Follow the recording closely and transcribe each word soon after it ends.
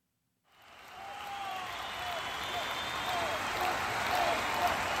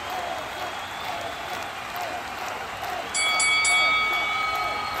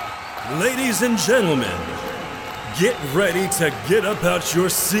Ladies and gentlemen, get ready to get up out your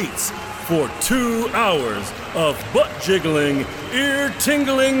seats for 2 hours of butt-jiggling,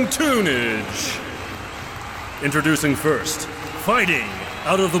 ear-tingling tunage. Introducing first, fighting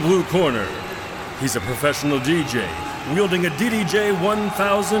out of the blue corner. He's a professional DJ, wielding a DDJ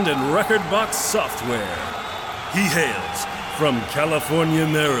 1000 and record box software. He hails from California,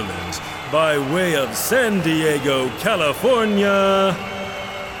 Maryland, by way of San Diego, California.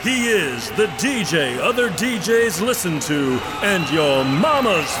 He is the DJ other DJs listen to and your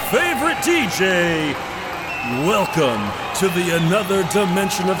mama's favorite DJ. Welcome to the Another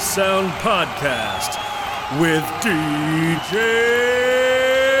Dimension of Sound podcast with DJ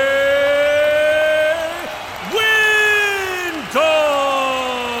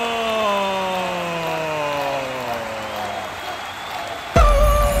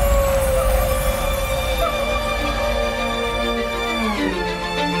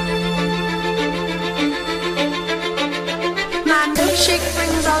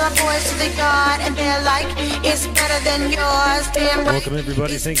God, and they're like, it's better than yours. Damn right. Welcome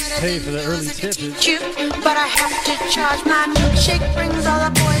everybody. Thanks Tay for the early tip. But I have to charge. My milkshake brings all the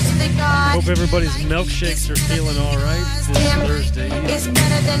boys to the God. Hope everybody's milkshakes are feeling all right this Thursday. It's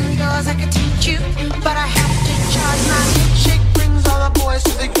better than yours. I could teach you, but I have to charge. My milkshake brings all the boys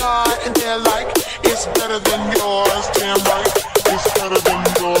to the God, and they're like, it's better than yours. Damn right. It's better than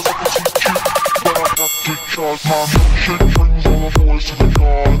yours. I could teach you, but I have to charge. My milkshake brings all the boys to the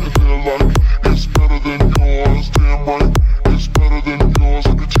God, and they're like, it's better than yours. Damn right. It's better than yours.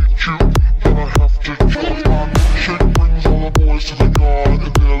 I could teach you, but I have to charge. My milkshake brings all the boys to the God,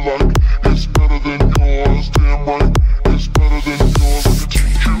 and they're like, it's better than yours. Damn right. It's better than yours. I could teach you,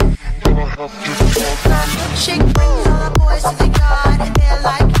 but I have to charge. My milkshake brings all the boys to the God, and they're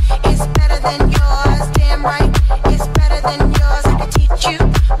like, it's better than yours. Damn right. It's better than yours. I could teach you,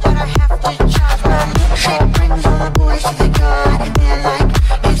 but I have to charge. My milkshake brings all the boys to the God, and they're like,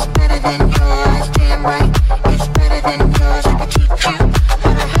 it's better than yours. Damn right. It's better than yours. I could teach you,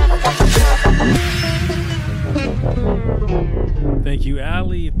 but I have to charge. Thank you,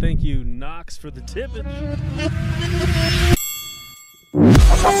 Allie. Thank you, Knox, for the tippage.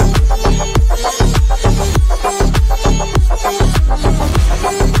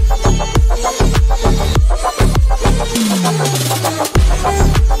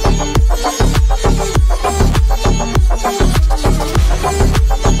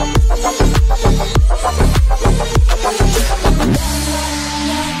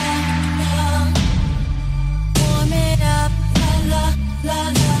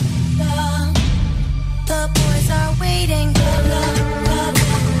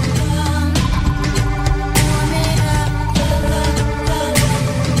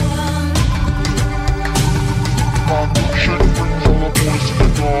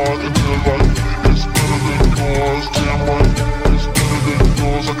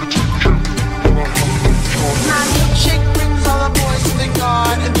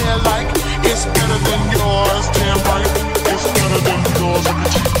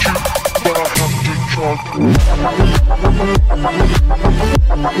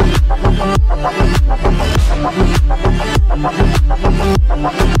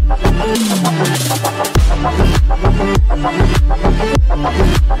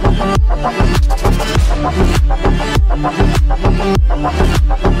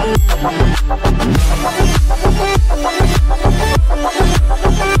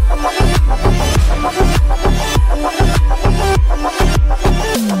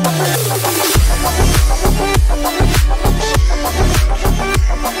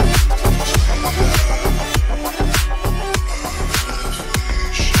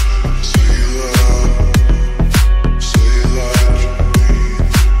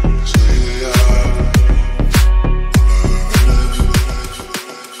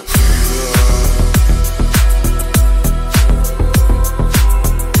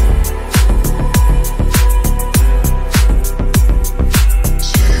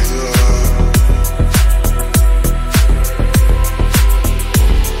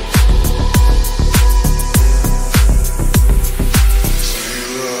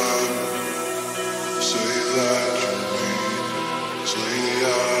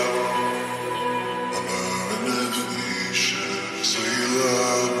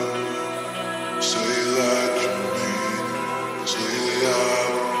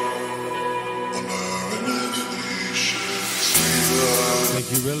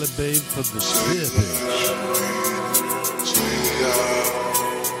 Thank you, really, babe, for the tippage.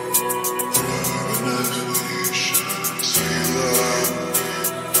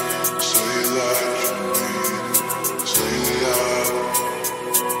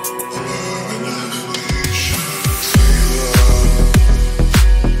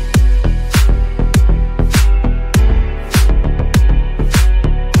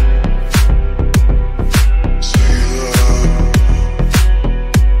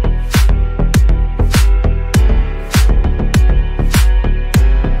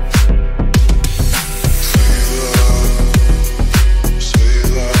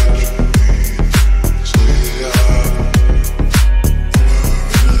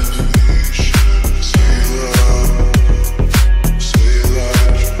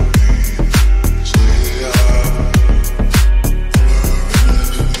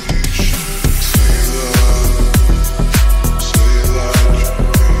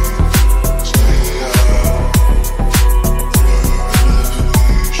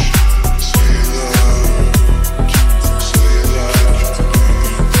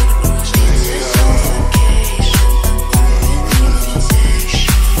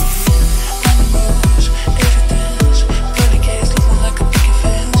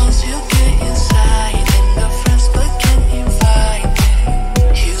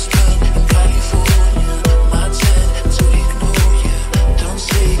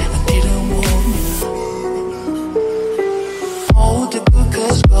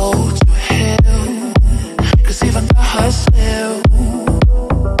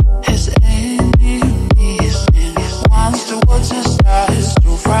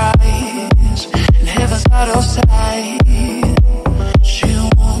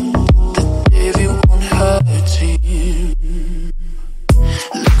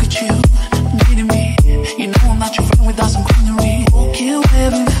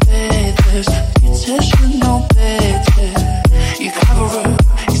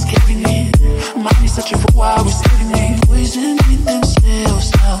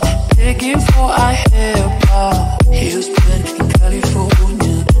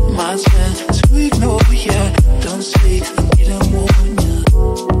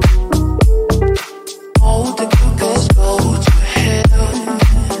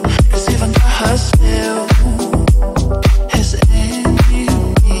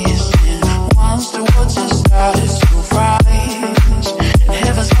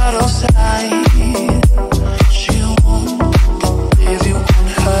 of sight. She won't have you on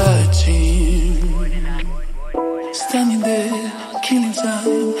her team. Standing there, killing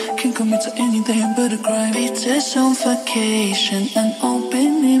time, can't commit to anything but a crime. Beaches on vacation, an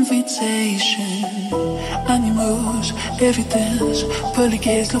open invitation. Animals, evidence, pearly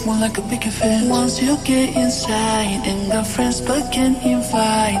gates look more like a big event. Once you get inside and got friends but can't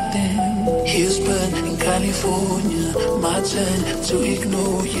invite them. Houston in California, my turn to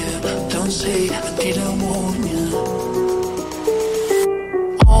ignore you. Don't say I didn't warn you.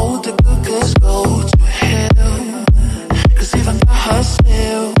 All the good girls go to hell, 'cause even God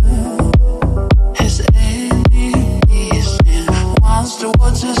herself has enemies. And once the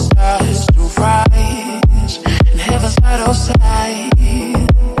water starts to rise and heaven's out of sight,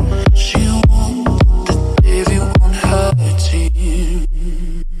 she wants the devil on her team.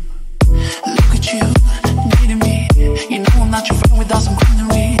 Look at you, needing me. You know I'm not your friend without some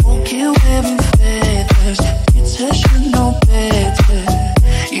greenery. Okay, wearing feathers, you should know better.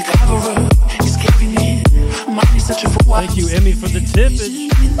 You cover up, it's giving me. Money such a fool. Thank you, Emmy, for the tippage.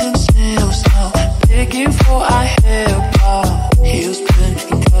 Themselves now, begging for our help. Houston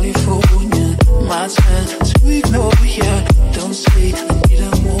in California, my turn to ignore ya. Don't say I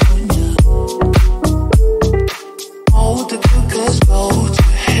didn't warn ya. All the good girls go to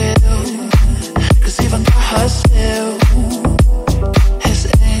hell, 'cause even God herself has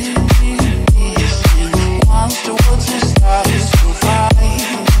enemies. And once the water starts to rise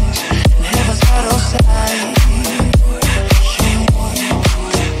and heaven's out of sight, she wants to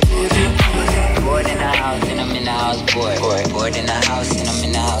live in bored in the house and I'm in the house, bored. Bored in the house and I'm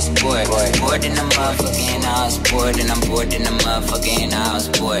in the house, bored. Bored in the motherfucking house, bored, and I'm bored in the motherfucking house,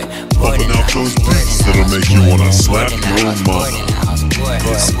 bored. Pumping out those beats that'll make you wanna slap your mama.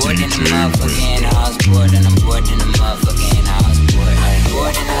 It's Bored in the DJ motherfucking house, bored, and I'm bored in the motherfucking house, bored.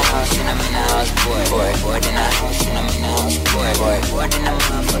 Bored in the house and I'm in the house, bored. Bored in the house and I'm in the house, bored. Bored in the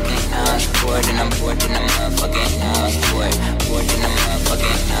motherfucking house, bored, and I'm bored in the motherfucking house, bored. Bored in the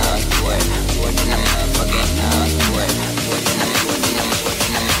motherfucking house, bored. Bored in the motherfucking house, bored.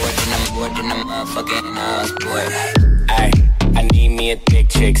 Bored in the motherfucking house, bored. Ay, I need me a thick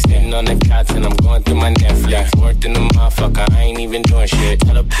chick sitting on the couch and I'm going through my Netflix. Worked in the motherfucker, I ain't even doing shit.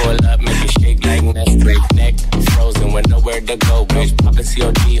 Tell her pull up, make it shake like Nestle. Neck frozen with nowhere to go. Bitch poppin'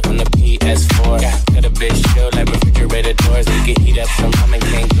 COD on the PS4. Yeah, tell the bitch chill like refrigerator doors. We can heat up some ramen,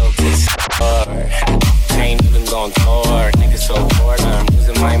 can't go to the store. Ain't even gon' tour. Niggas so bored, I'm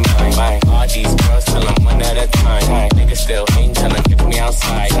losing my mind. Buying all these girls, tell them one at a time. Niggas still ain't tellin', kick me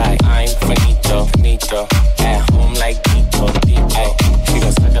outside. I'm finito, finito. At home like Tito, Tito. She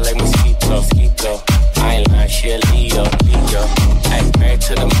gon' suck it like mosquito, mosquito. I ain't lying, she a Leo, Leo. Ay, married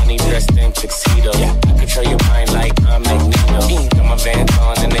to the money, dressed in tuxedo. Yeah, I control your mind like I'm Magneto. Got my Vans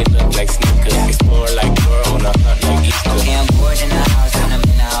on and they look like sneakers. Explore like you're on a hunt like Easter. Okay, I'm bored in the house and I'm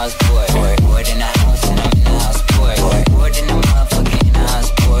in the house, bored. Bored in the house and I'm in the house, bored. Bored in the motherfucking house,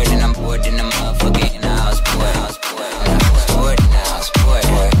 bored, and I'm bored in the motherfucking house, bored. Bored in the house, bored.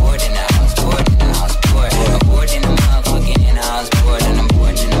 Bored in the house, bored in the house, bored. I'm bored in the motherfucking house, bored, and I'm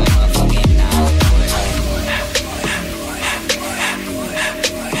bored in the motherfucking house, bored.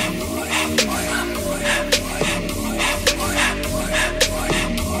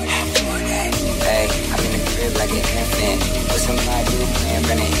 Hey, I'm in the crib like an infant. With somebody playing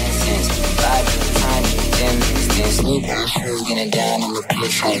running incense. 5 times, 10 minutes, Snoop Dogg's getting down in the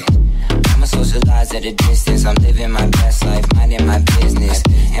kitchen. I'ma socialize at a distance. I'm living my best life, minding my business.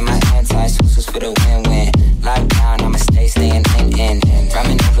 And my anti-socials for the win-win. Lockdown, I'ma staying in.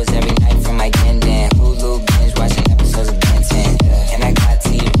 Ramen noodles every night from my den. Hulu binge watching episodes of Ben 10. And I got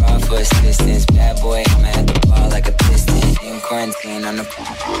T-Raw for assistance. Bad boy, I'ma at the bar like a piston. In quarantine on the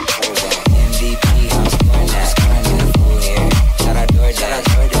MVP, I'm scoring that. In the pool here. Shout out DoorDash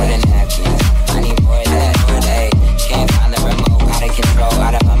for the napkins. I need more of that. Hey, can't find the remote. Out of control,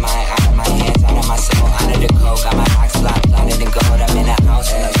 out of my mind, out of my hands, out of my soul, out of the coke. Got my box locked, loaded and gold. I'm in the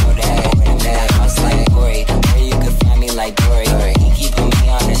house and I know that. I'm in the house like Corey. Where you could find me like Dory. He keeping me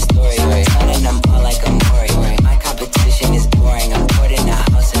on the story. Turning them all like a Maury. My competition is boring. I'm bored in the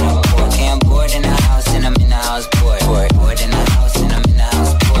house and I'm bored. Okay, I'm bored in the house and I'm in the house, bored. Bored in the house and I'm in the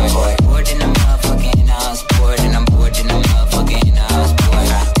house, bored. Bored in the motherfucking house, bored, and I'm bored in the motherfucking house, bored.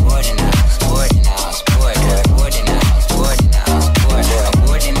 Bored in the house, bored in the house, bored. Bored in the house, bored in the house, bored. I'm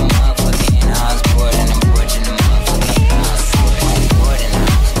bored in the motherfucking house, bored, and I'm bored in the motherfucking house, bored. Bored in the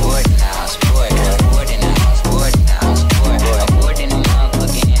house.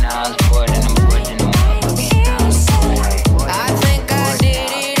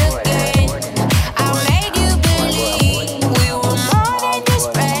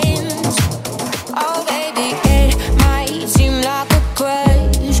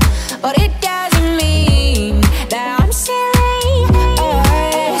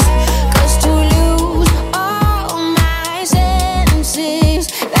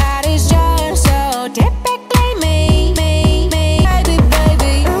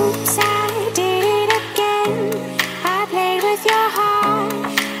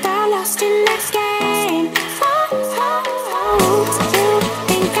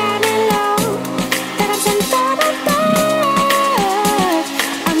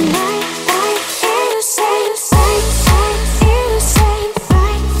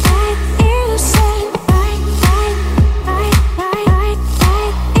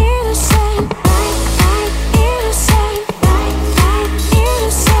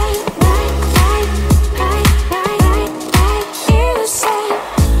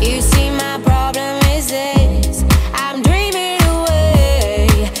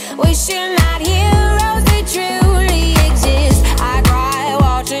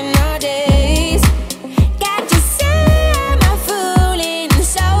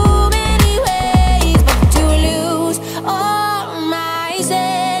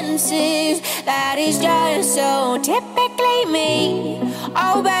 seems that he's just so typically me.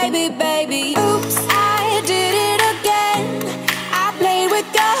 Oh baby, baby, oops, I did it again. I played with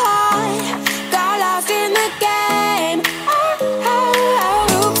your heart, got lost in the game. Oh, oh,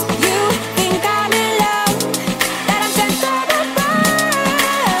 oh, oops, you think I'm in love, that I'm sensible, but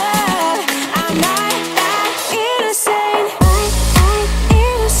I'm not that innocent.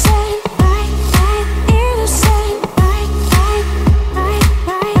 Innocent, innocent,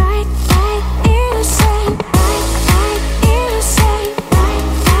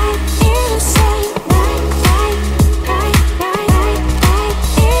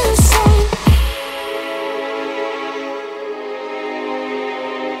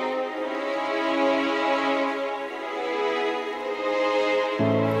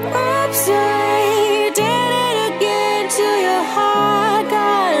 oops, I did it again till your heart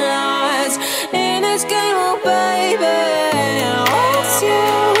got lost in this game, oh baby. Oops, you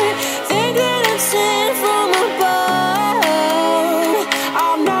think that I'm sent from above,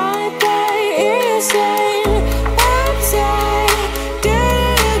 I'm not that innocent. Oops, I did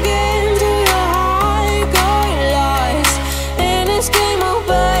it again till your heart got lost in this game, oh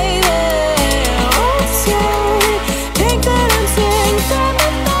baby. Oops, you think that I'm sent from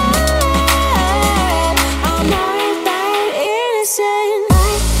above, I'm not that innocent.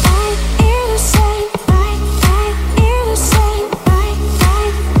 Innocent, innocent,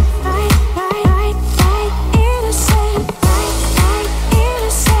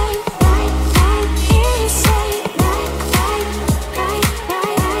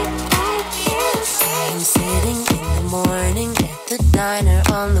 I'm sitting in the morning at the diner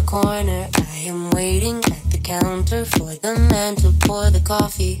on the corner. I am waiting at the counter for the man to pour the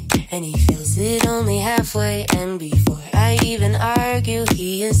coffee, and he fills it only halfway. And before I even argue,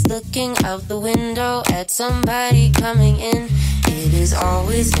 he is looking out the window at somebody coming in. It is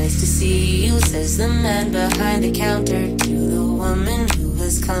always nice to see you, says the man behind the counter to the woman who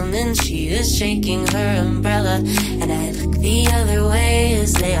was coming. She is shaking her umbrella, and I look the other way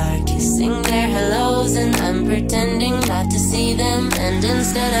as they are kissing their hellos, and I'm pretending not to see them, and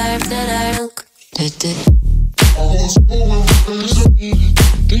instead I look.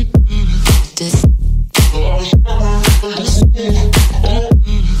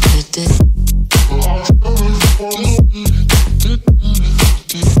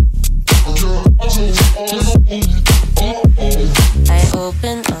 I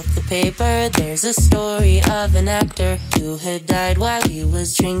open up the paper, there's a story of an actor who had died while he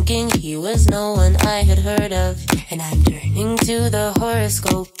was drinking. He was no one I had heard of, and I'm turning to the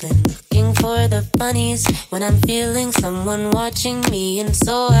horoscope and looking for the funnies when I'm feeling someone watching me, and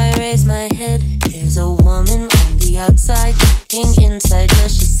so I raise my head. There's a woman on the outside looking inside.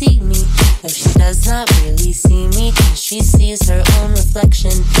 Does she see me? No, she does not really see me, 'cause she sees her own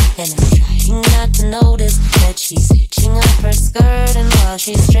reflection, and I'm trying not to notice that she's hitching up her skirt, and while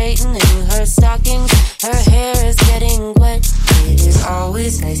she's straightening her stockings, her hair is getting wet. It is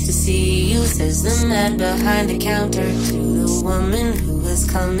always nice to see you, says the man behind the counter to the woman who was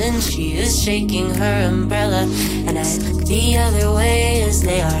coming. She is shaking her umbrella, and I look the other way as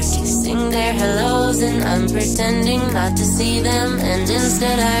they are kissing their hellos, and I'm pretending not to see them, and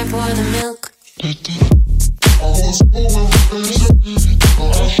instead I pour the milk.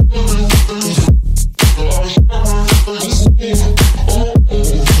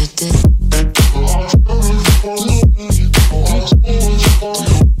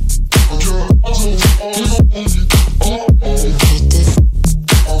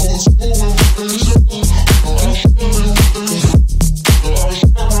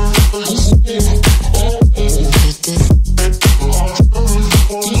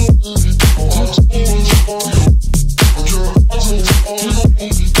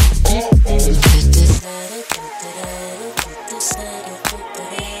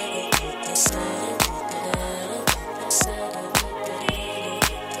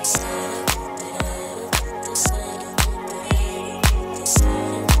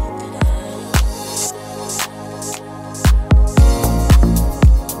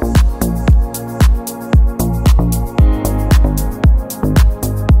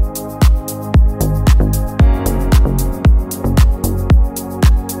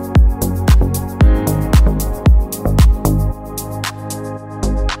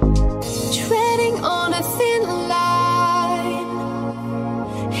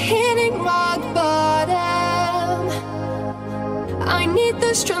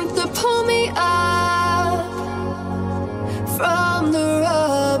 strength to pull me up from the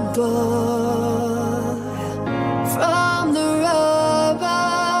rubble, from the rubble,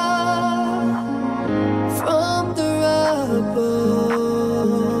 from the rubble.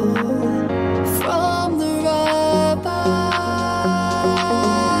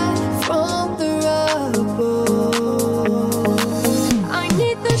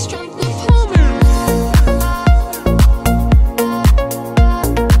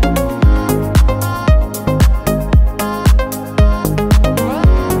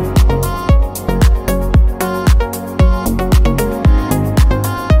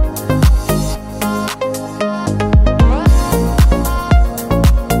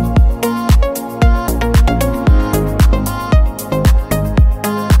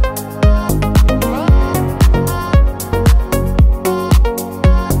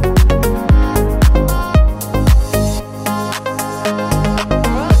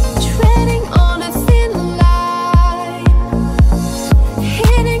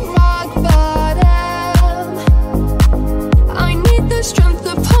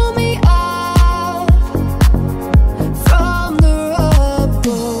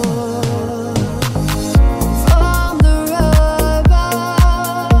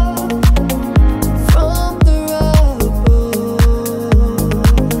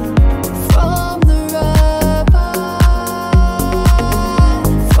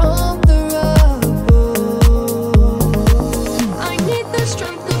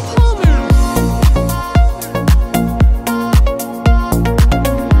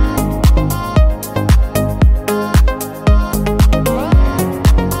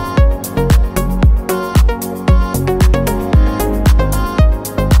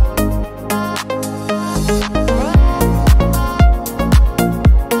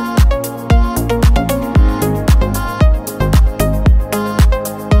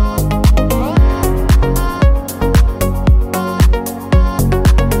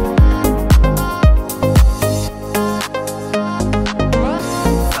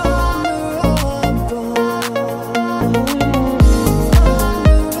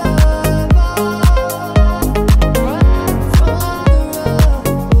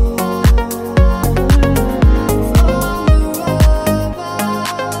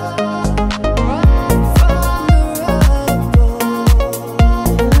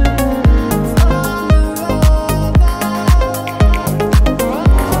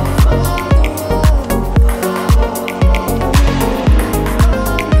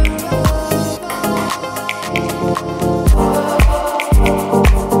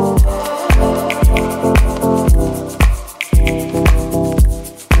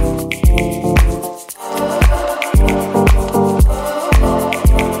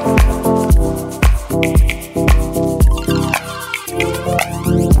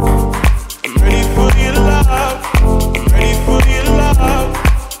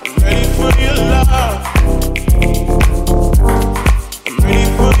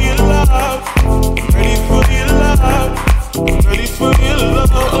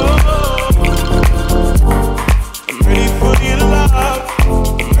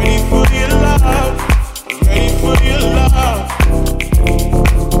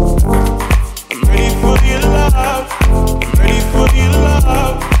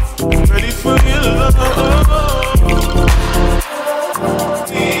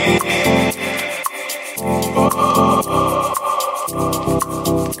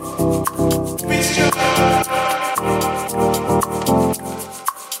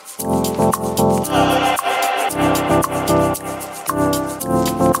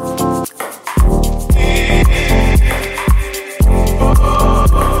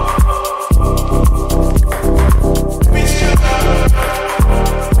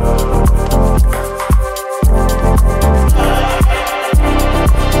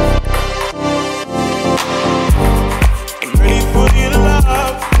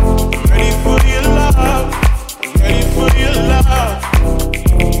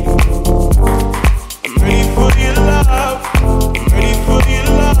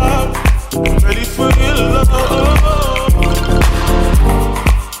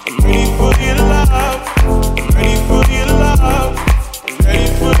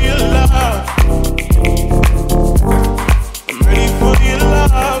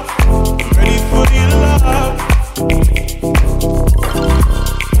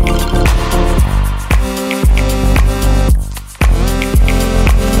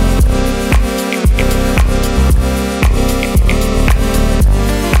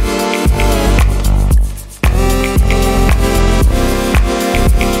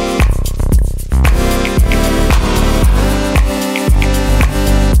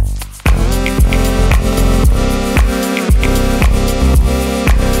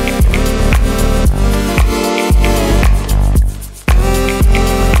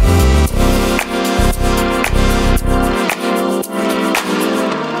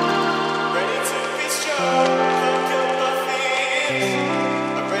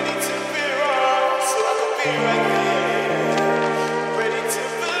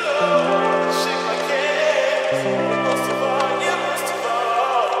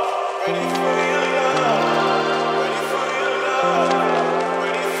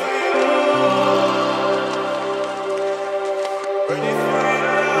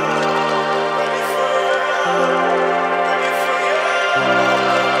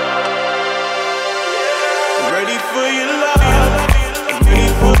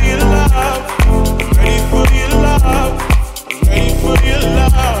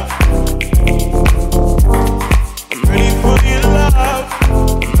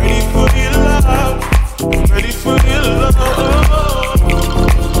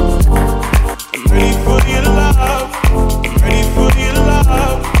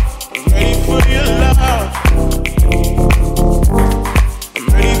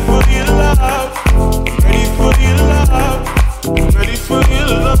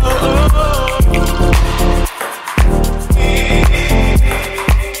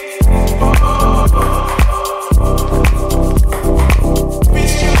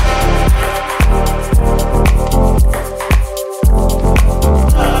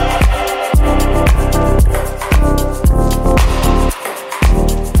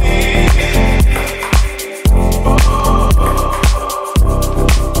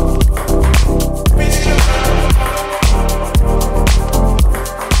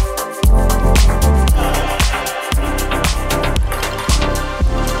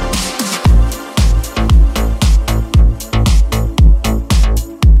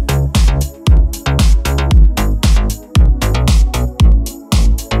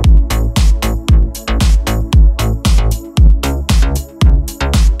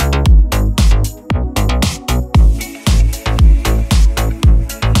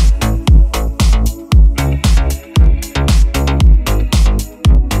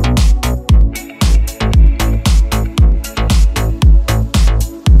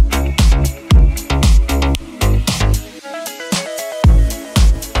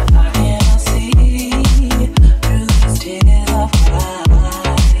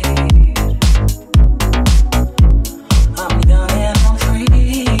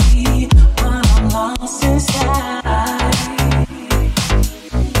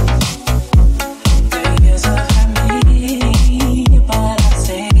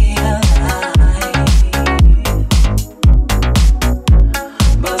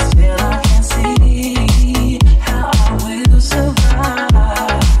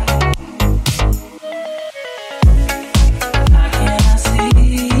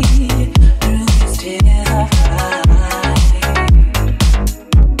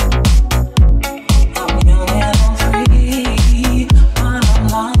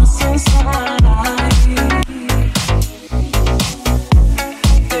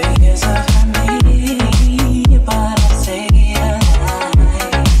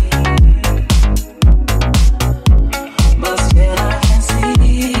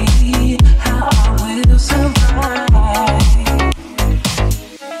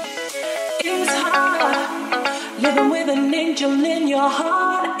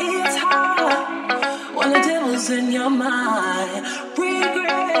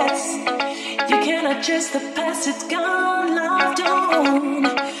 is the past, it's gone, love,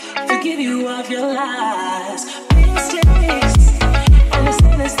 don't forgive you of your lies, mistakes, and the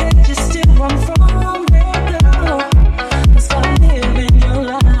sadness that you still run from, let go, and start living your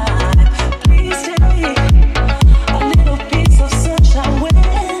life. Please take a little piece of sunshine when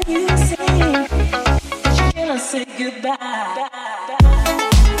you sing, but you cannot say goodbye.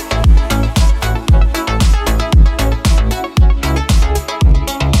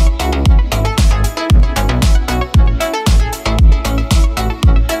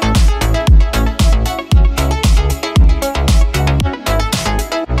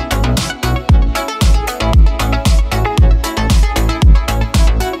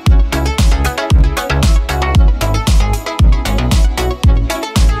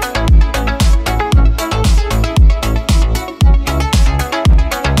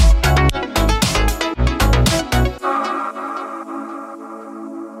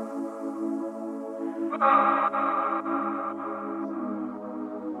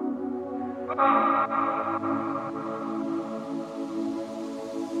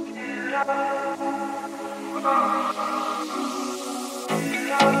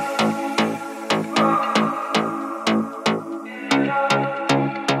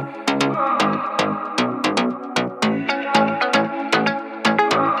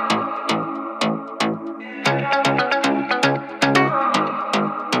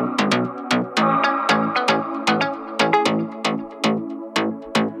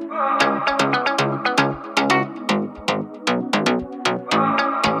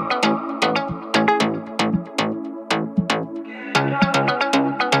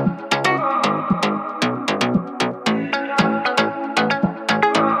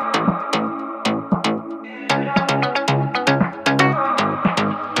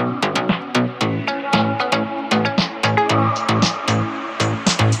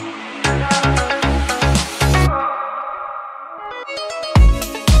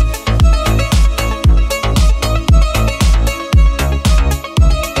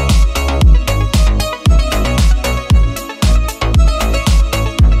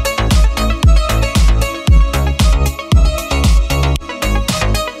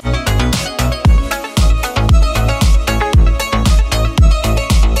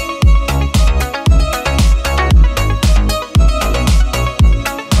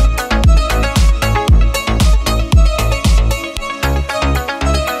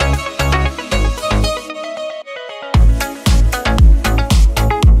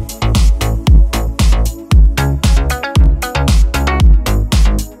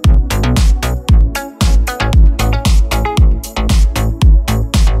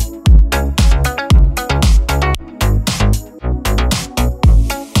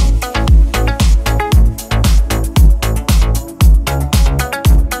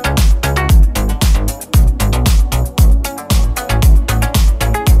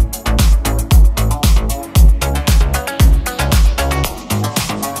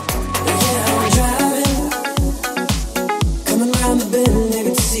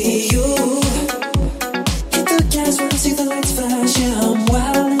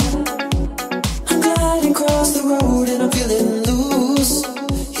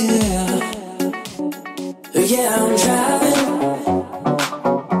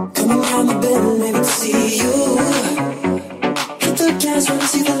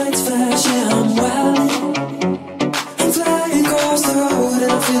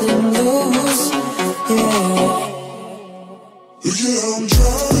 Yeah, I'm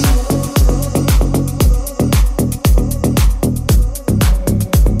driving.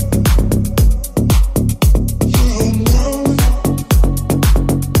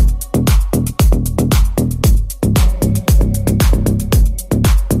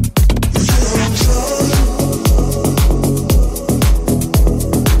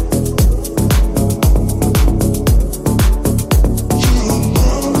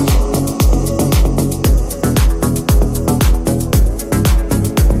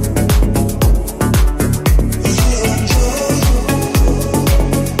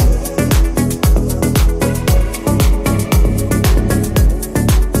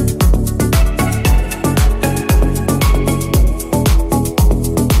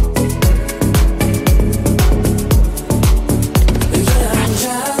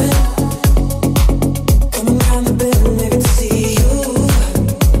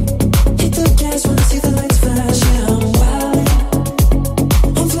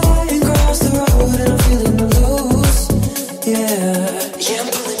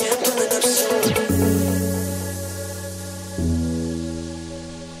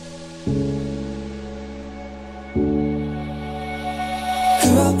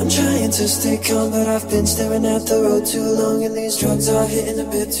 I'm trying to stay calm, but I've been staring at the road too long, and these drugs are hitting a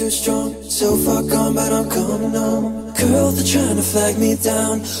bit too strong. So far gone, but I'm coming home. Girl, they're trying to flag me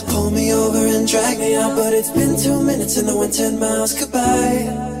down, pull me over and drag me out, but it's been 2 minutes and I went 10 miles.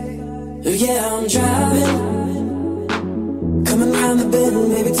 Goodbye. Yeah, I'm driving, coming round the bend,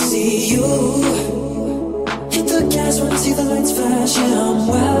 maybe to see you. Hit the gas when I see the lights flash, yeah, I'm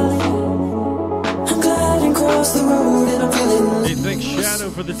wildin'. I'm gliding across the road and I'm feeling. Hey, thanks Shadow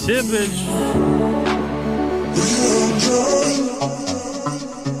for the tippage. There's no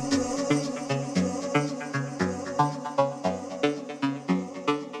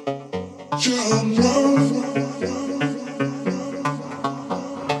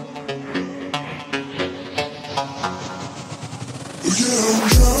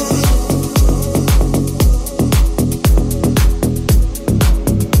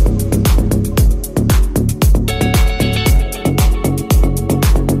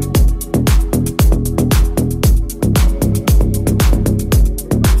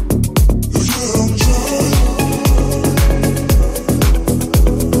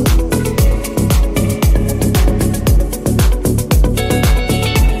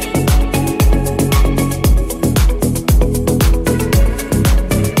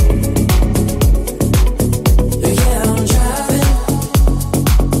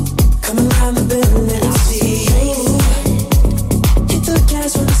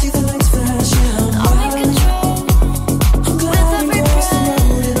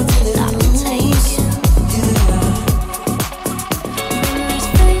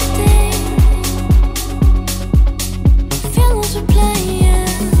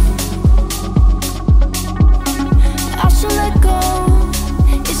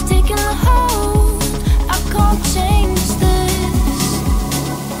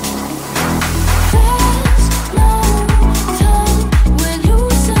time, we're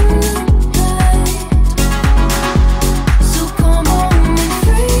losing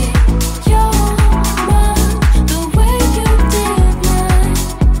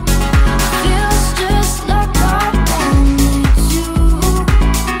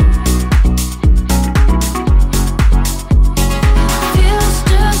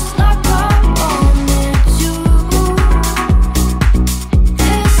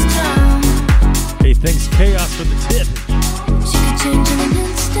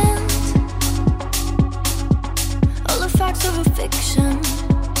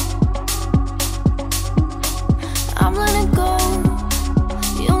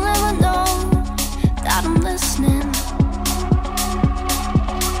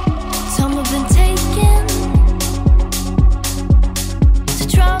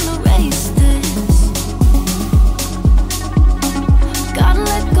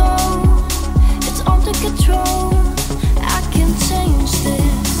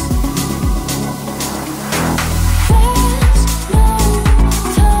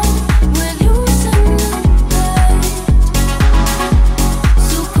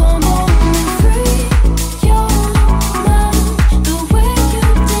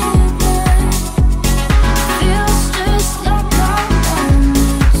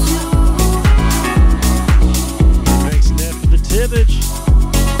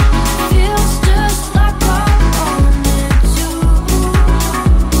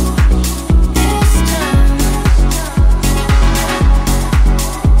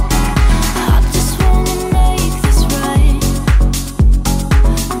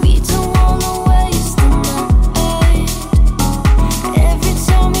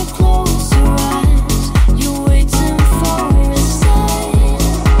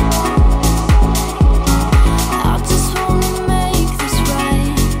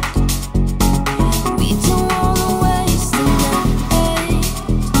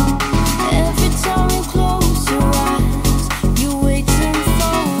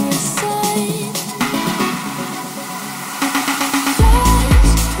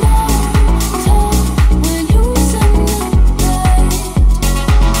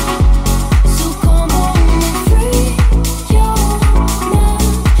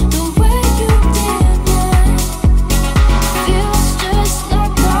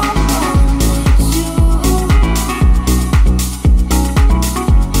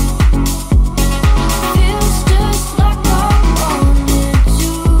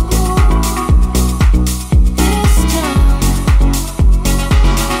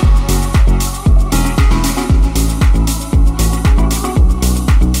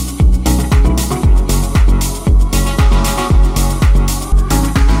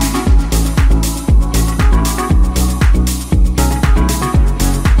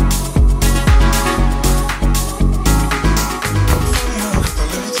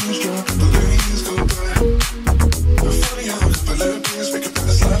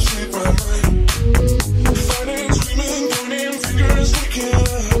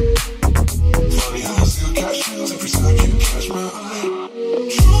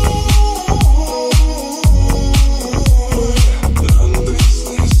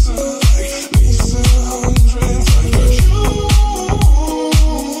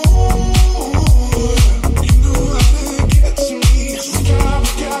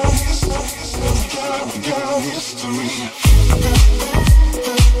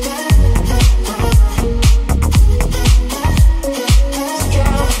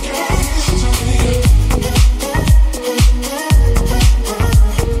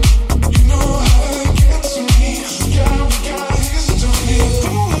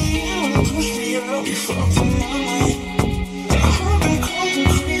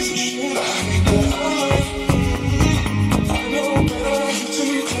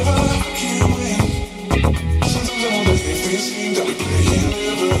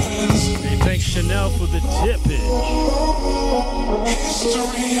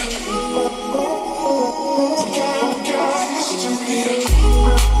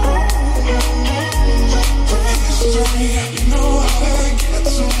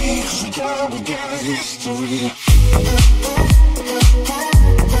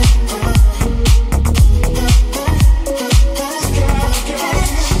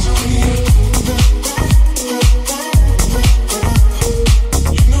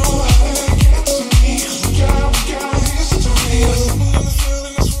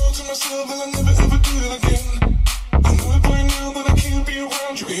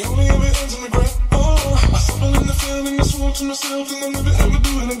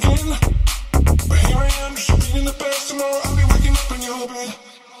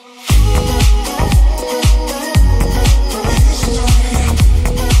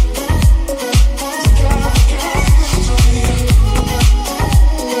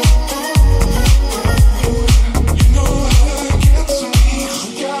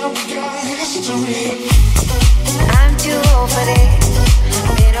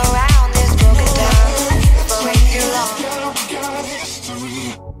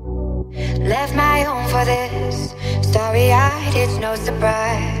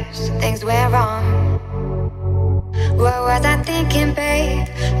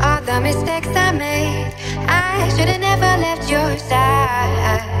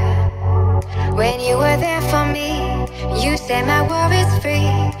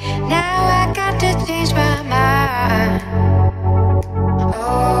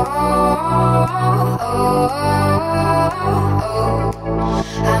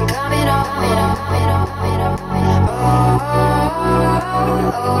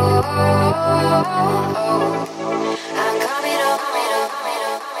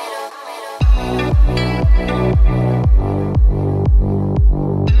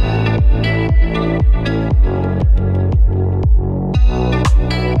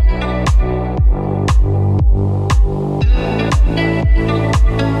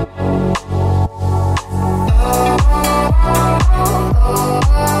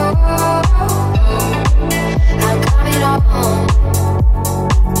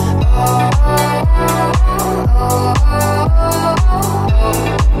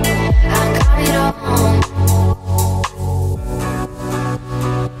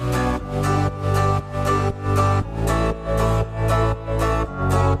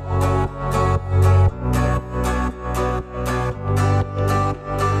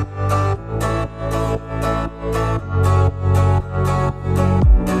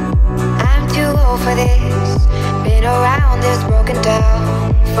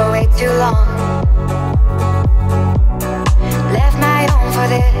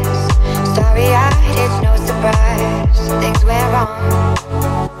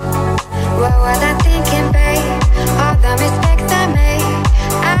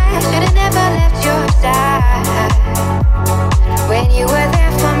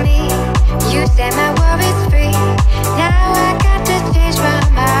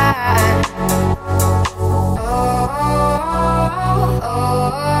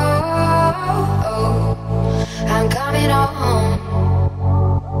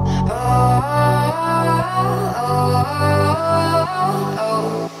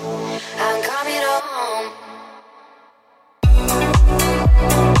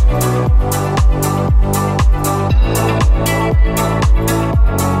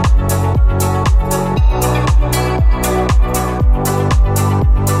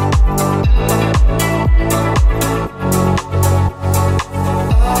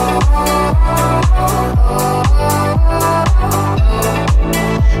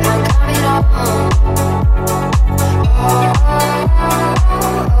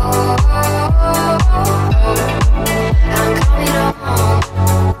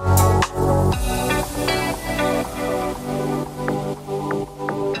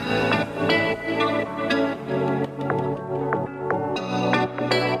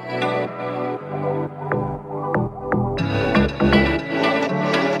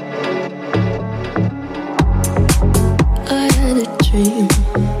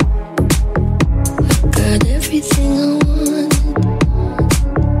everything I wanted.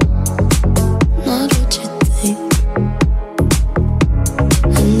 Not what you think.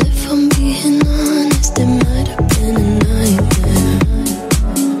 And if I'm being honest, it might have been a nightmare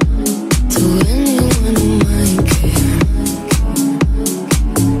to anyone who might care.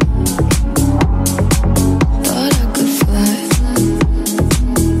 Thought I could fly,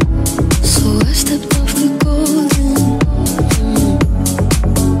 so I stepped off the golden.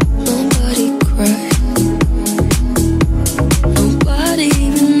 Nobody cried. Nobody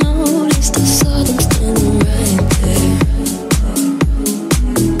even noticed. I saw them standing right there.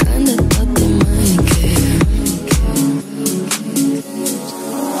 Kinda thought they might care.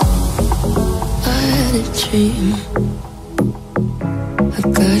 I had a dream. I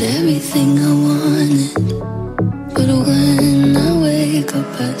got everything I wanted, but when I wake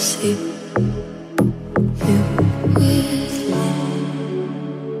up I see you with me.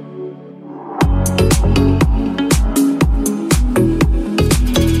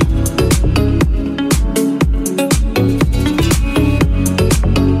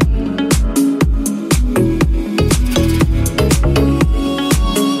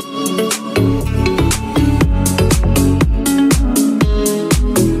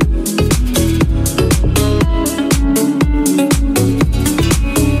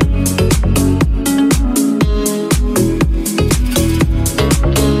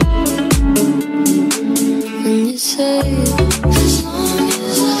 And you say, as long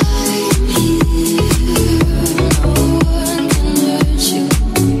as I'm here, no one can hurt you.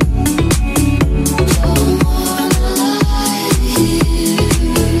 Don't wanna lie here,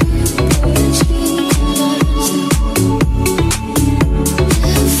 but you can learn to.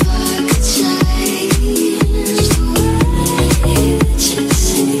 If I could change the way that you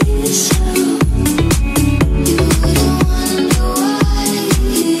see yourself, you wouldn't wonder why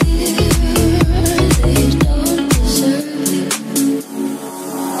they don't deserve you.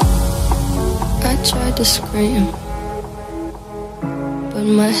 I tried to scream, but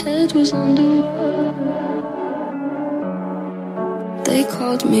my head was underwater. They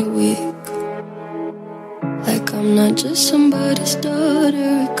called me weak, like I'm not just somebody's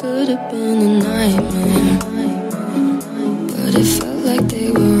daughter. It could have been a nightmare, but it felt like they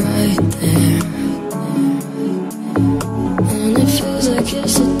were right there. And it feels like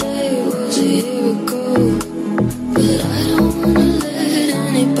yesterday was a year ago, but I don't wanna let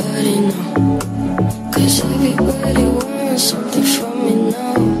anybody know, 'cause everybody wants something from me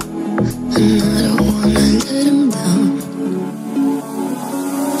now, and I don't wanna let them down.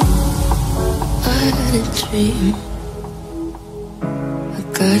 I had a dream. I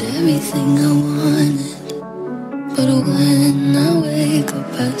got everything I wanted, but when I wake up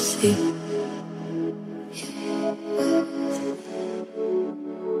I see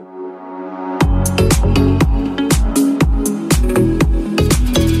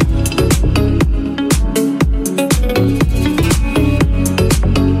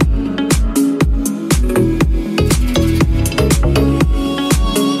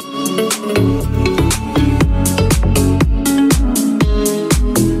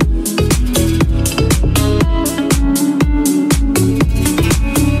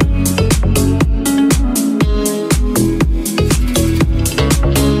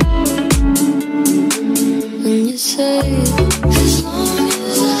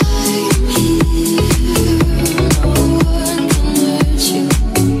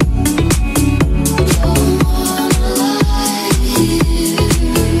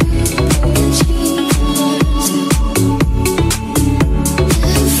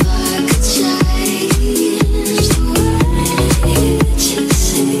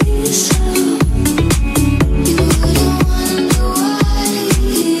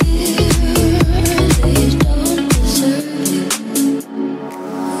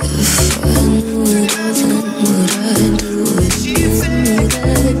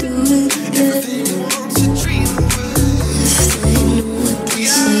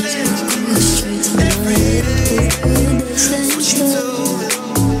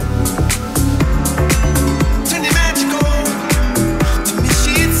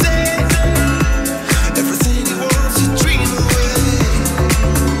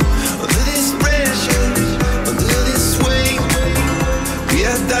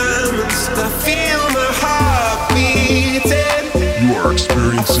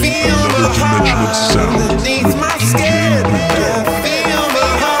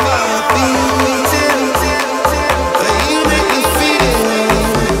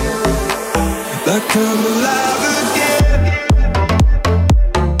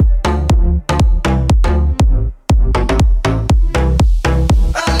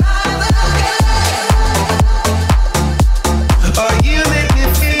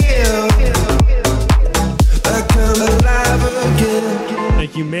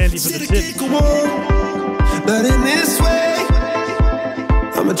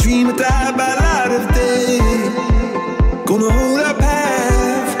dream or die by light of day. Gonna hold up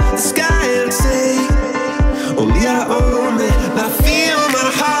half the sky and say, only I own it. I feel my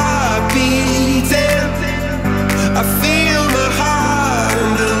heart beating. I feel my heart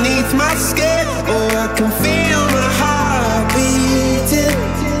underneath my skin. Oh, I can feel my heart beating.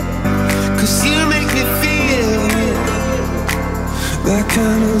 'Cause you make me feel that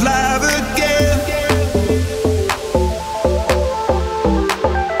kind of love again.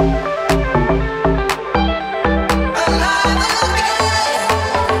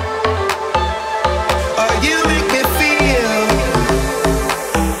 Oh, you make me feel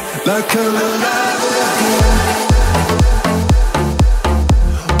like I'm alive again.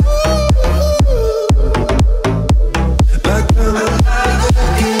 Like I'm alive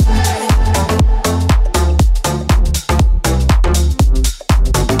again.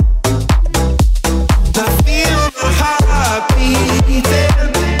 I feel my heart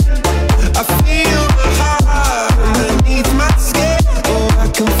beating. I feel my heart underneath my skin. Oh, I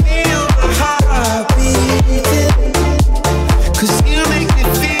can feel my heart beating. 'Cause you make me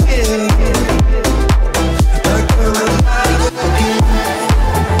feel like I'm alive again.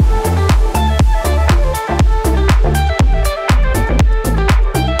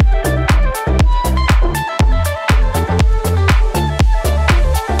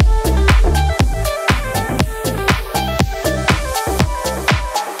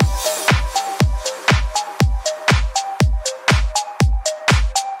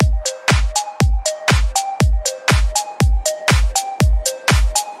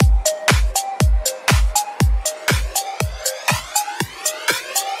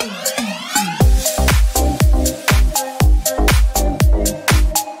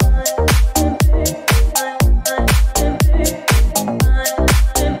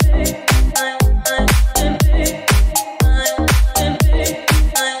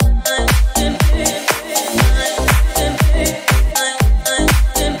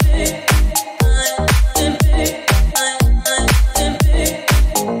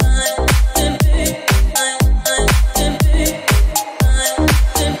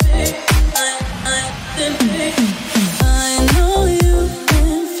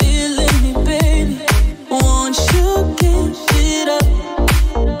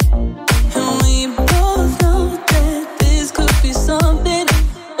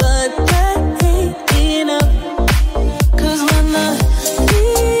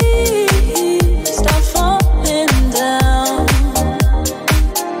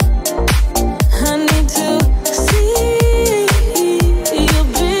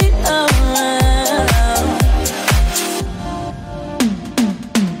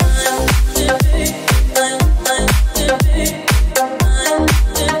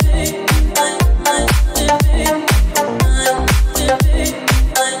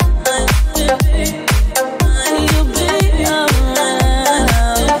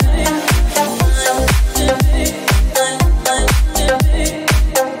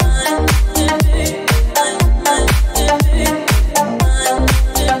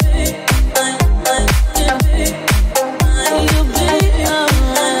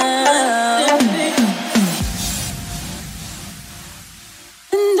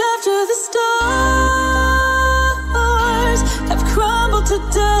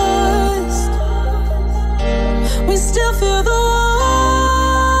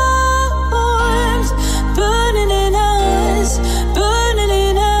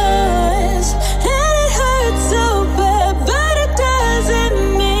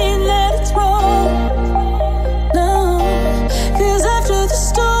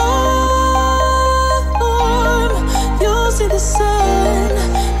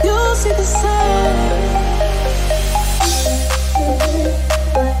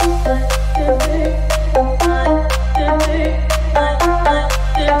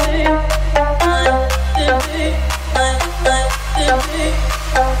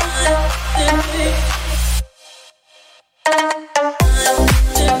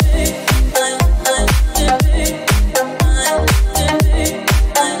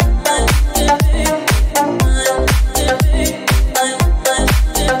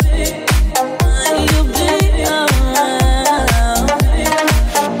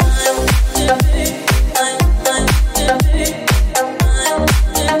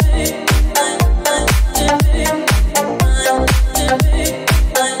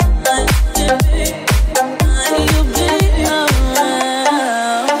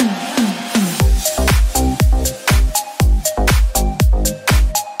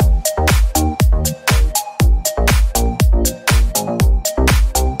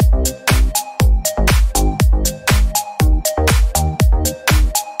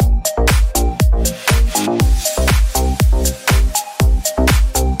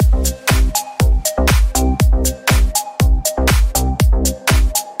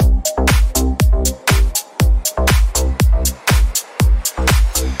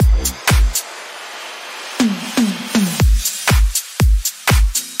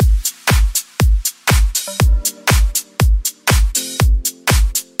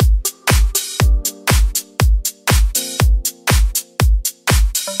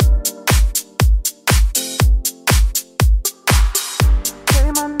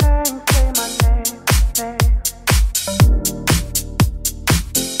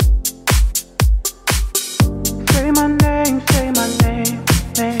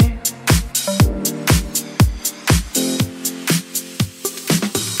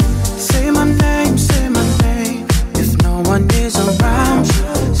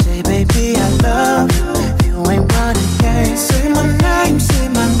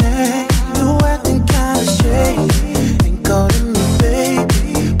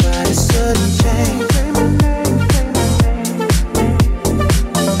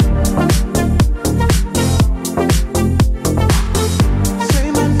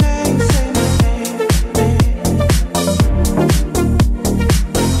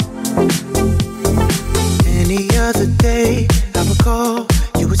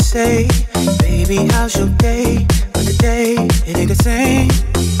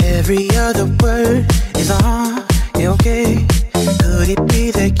 Every other word is yeah, okay. Could it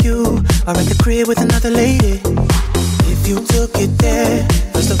be that you are at the crib with another lady? If you took it there,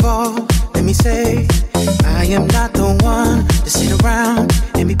 first of all, let me say I am not the one to sit around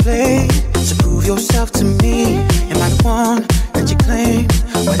and be played. So prove yourself to me. Am I the one that you claim?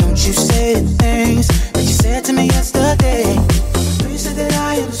 Why don't you say the things that you said to me yesterday? You said that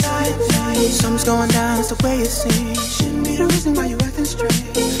I am shy. Something's going down, it's the way it seems. Shouldn't be the reason why you're acting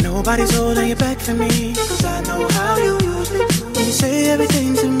strange. Nobody's holding you back for me, cause I know how you usually do. When you say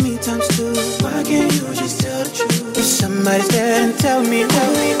everything to me times two, why can't you just tell the truth? If somebody's there and tell me.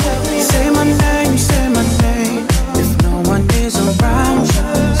 Say my name, say my name. If no one is around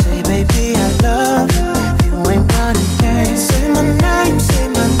you, say baby I love you. If you ain't running game, say my name, say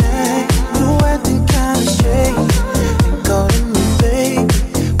my name. You acting kinda strange and calling me baby.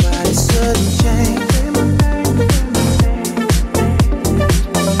 Why this sudden change? Say my name, say my name.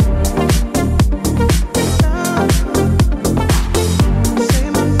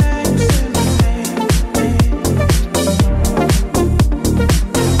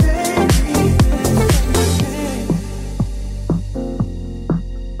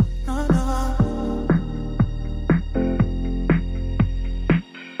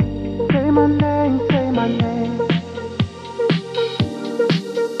 Say my name, say my name.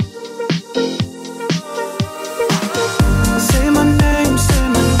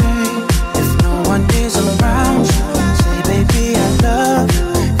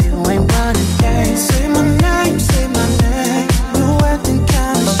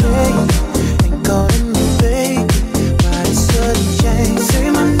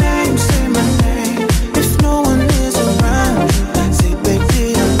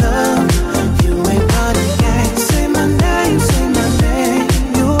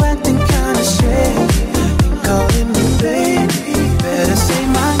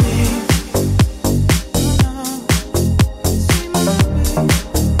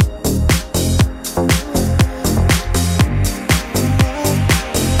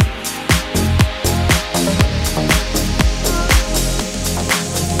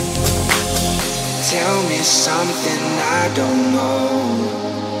 Tell me something I don't know.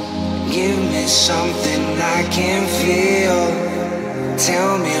 Give me something I can feel.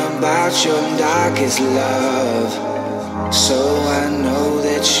 Tell me about your darkest love, so I know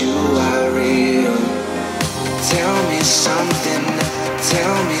that you are real. Tell me something,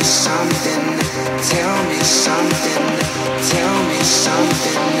 tell me something, tell me something, tell me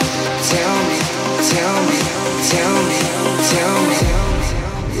something, tell me, tell me, tell me, tell me.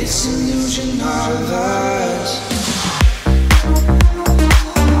 This illusion of us.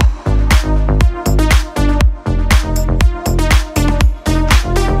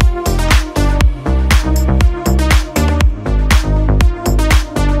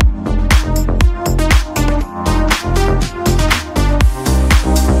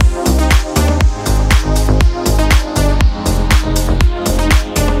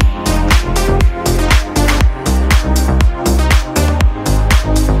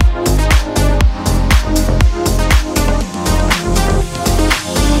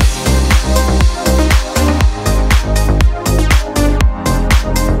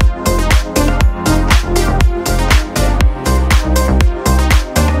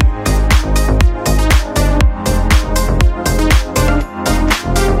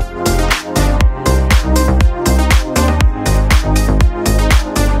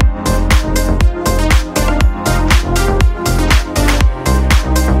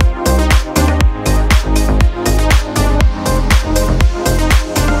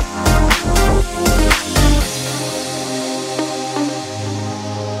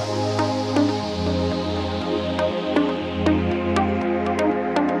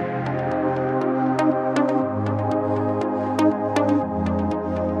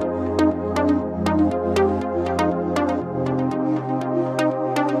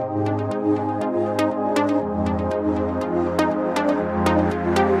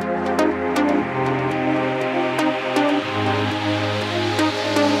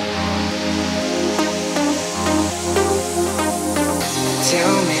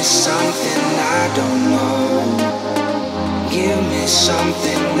 Something I don't know. Give me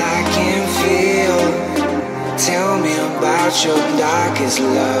something I can feel. Tell me about your darkest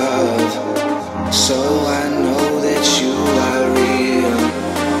love, so I know that you are real.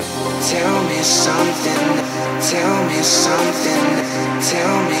 Tell me something, tell me something,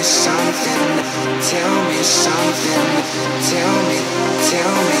 tell me something, tell me something, tell me,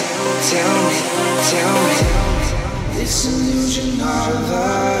 tell me, tell me, tell me. This illusion of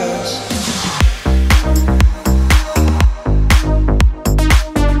us.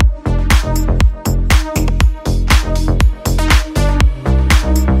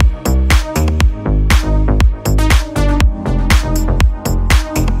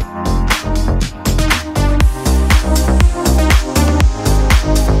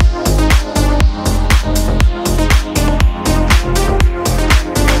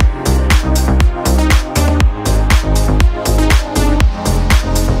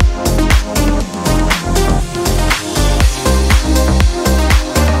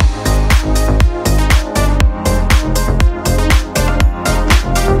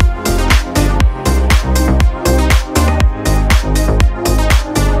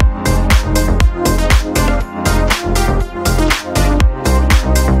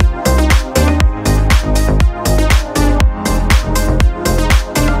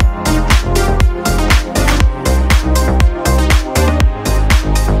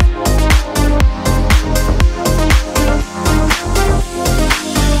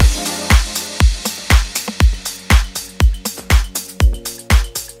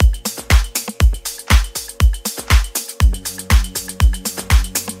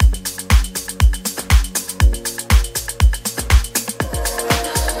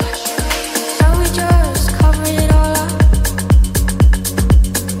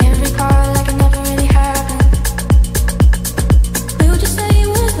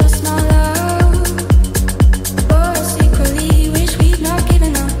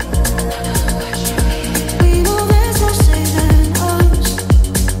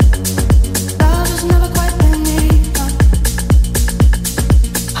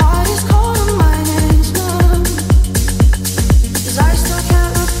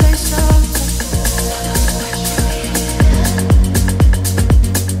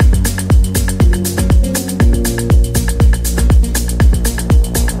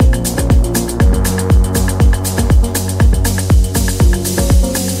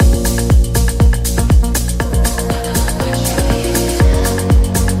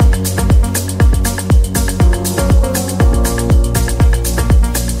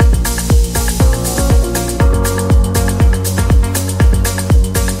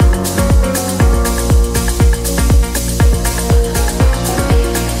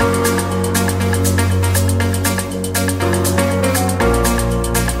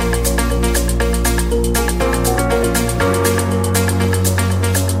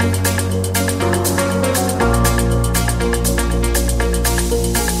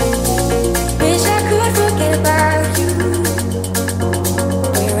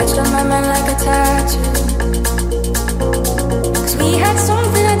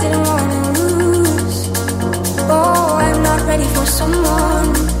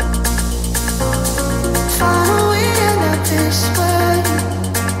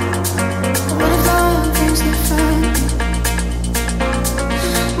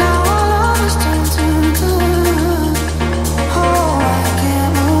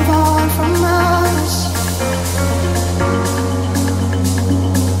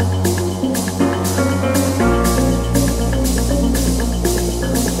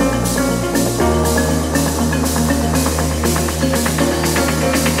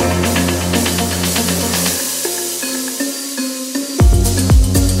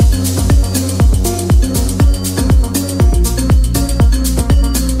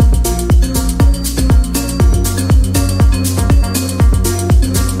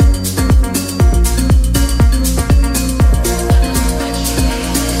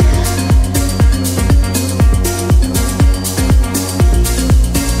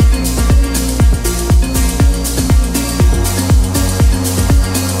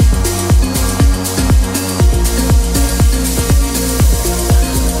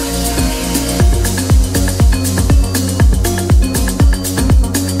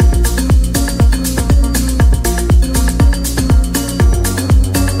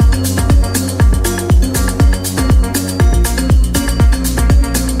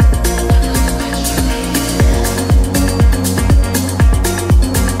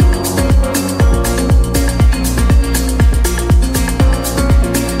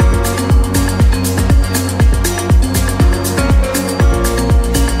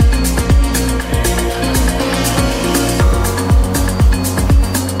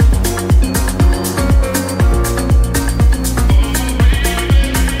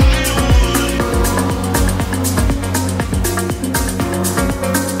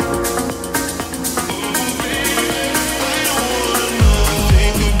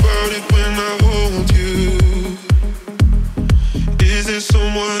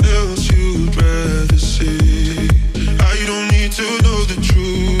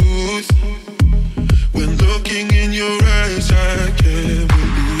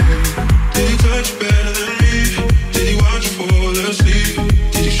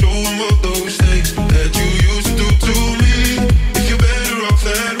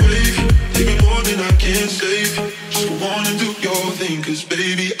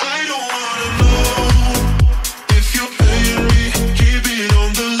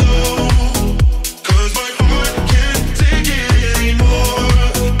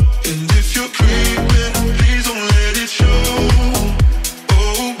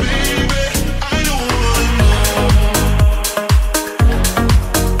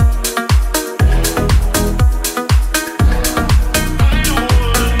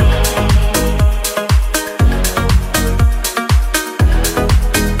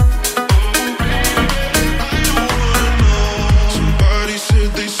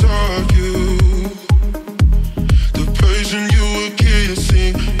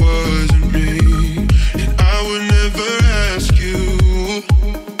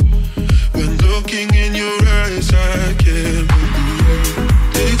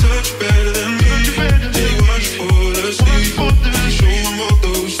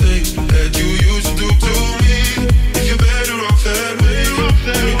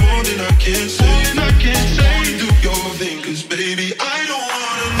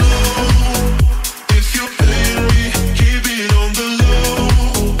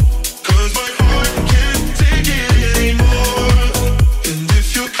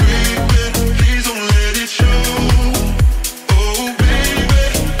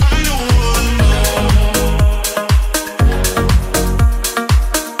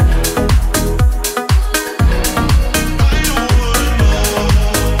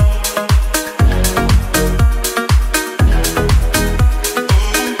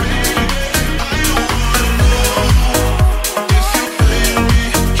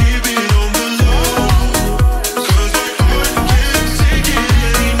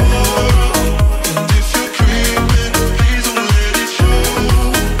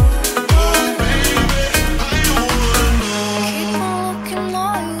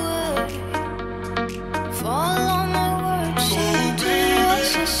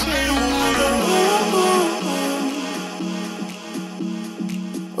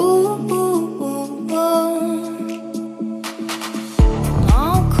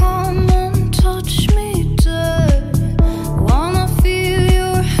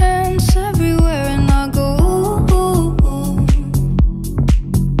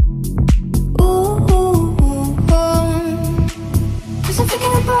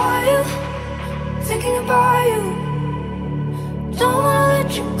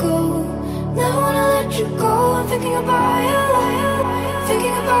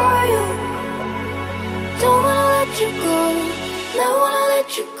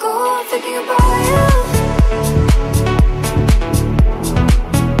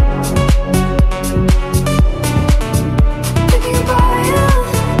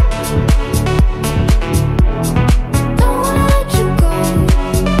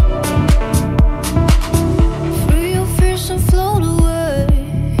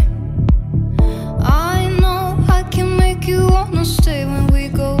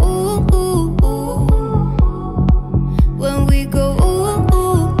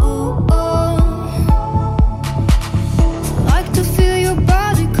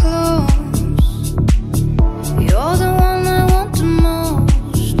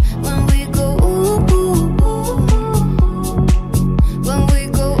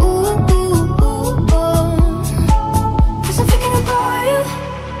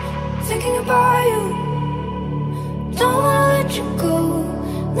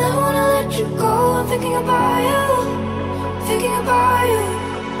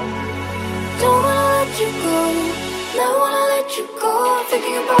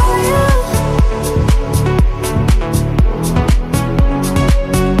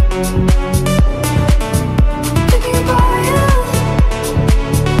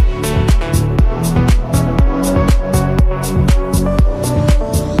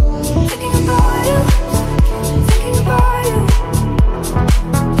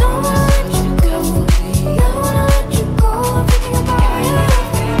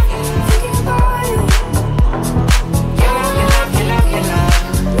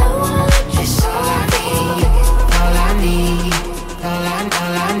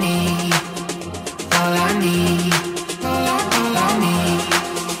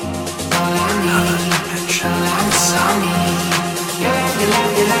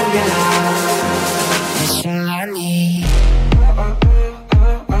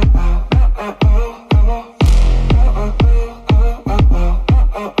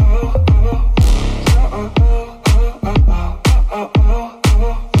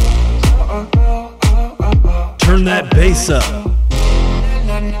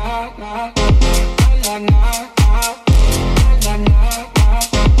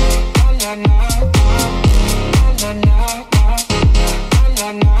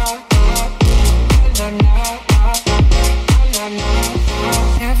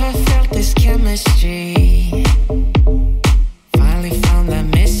 Never felt this chemistry. Finally found that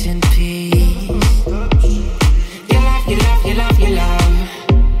missing piece. Your love, your love, your love, your love.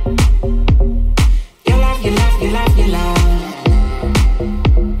 Your love, your love, your love, your love.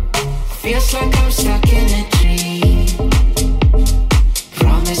 Feels like I'm stuck in a dream.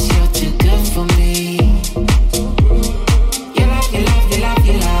 Promise you're too good for me. Your love, your love, your love,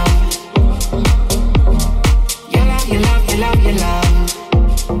 your love. Your love, your love, your love, your love.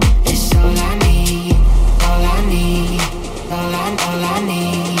 It's all I need, all I need, all I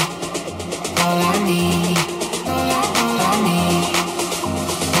need, all I need, all I need,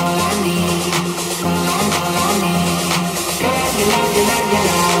 all I need, all I need. Your love, your love, your love, your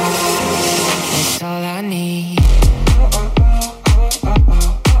love. It's all I need.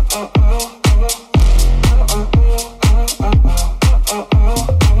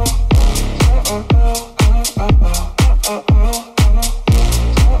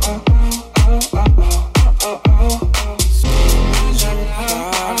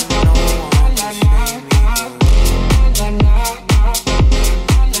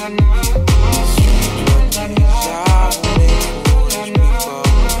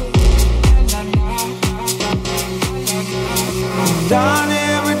 I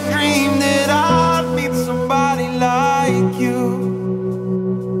never dreamed that I'd meet somebody like you.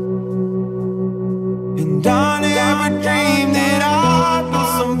 And I never dreamed that I'd know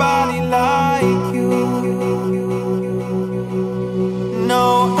somebody like you. No,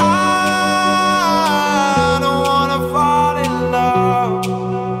 I don't wanna fall in love.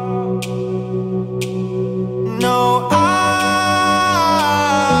 No, I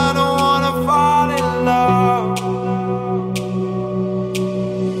don't wanna fall in love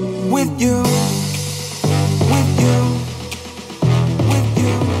with you, with you, with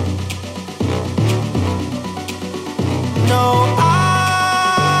you. No, I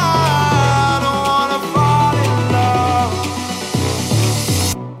don't wanna fall in love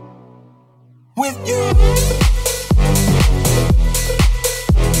with you.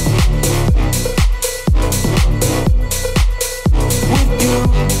 With you.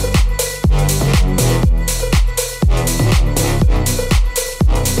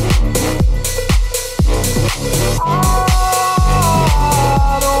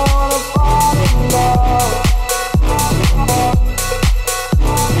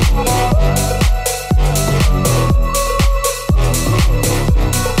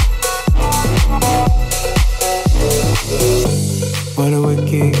 What a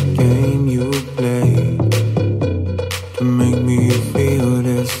wicked game you play to make me feel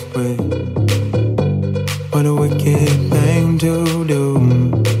this way. What a wicked thing to do,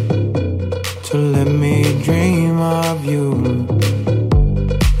 to let me dream of you.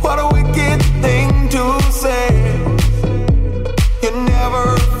 What a wicked thing to say. You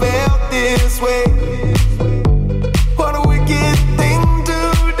never felt this way. What a wicked thing to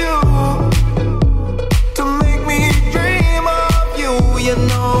do, to make me dream of you. You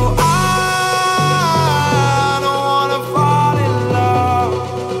know I don't wanna fall in love.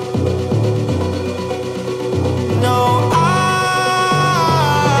 No, I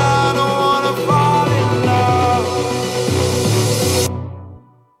don't wanna fall in love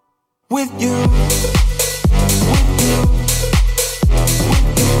with you. With you. With you.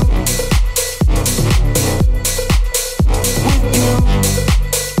 With you.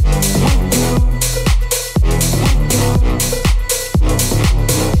 With you.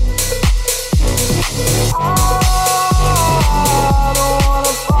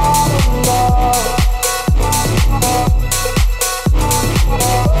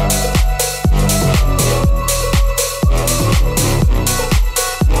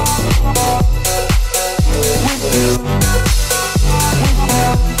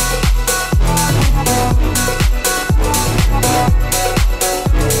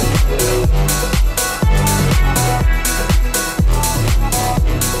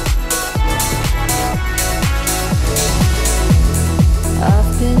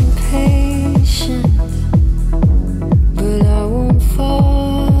 I've been patient, but I won't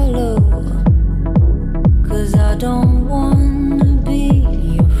follow, 'cause I don't wanna be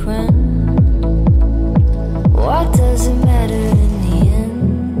your friend. What does it matter in the end?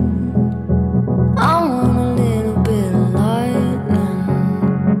 I want a little bit of lightning.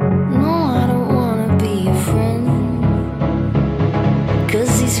 No, I don't wanna be your friend,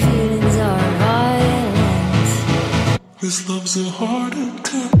 'cause these feelings are violent. This love's a heart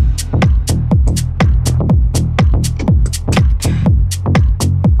attack.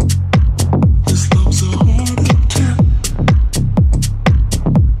 This love's a heart attack.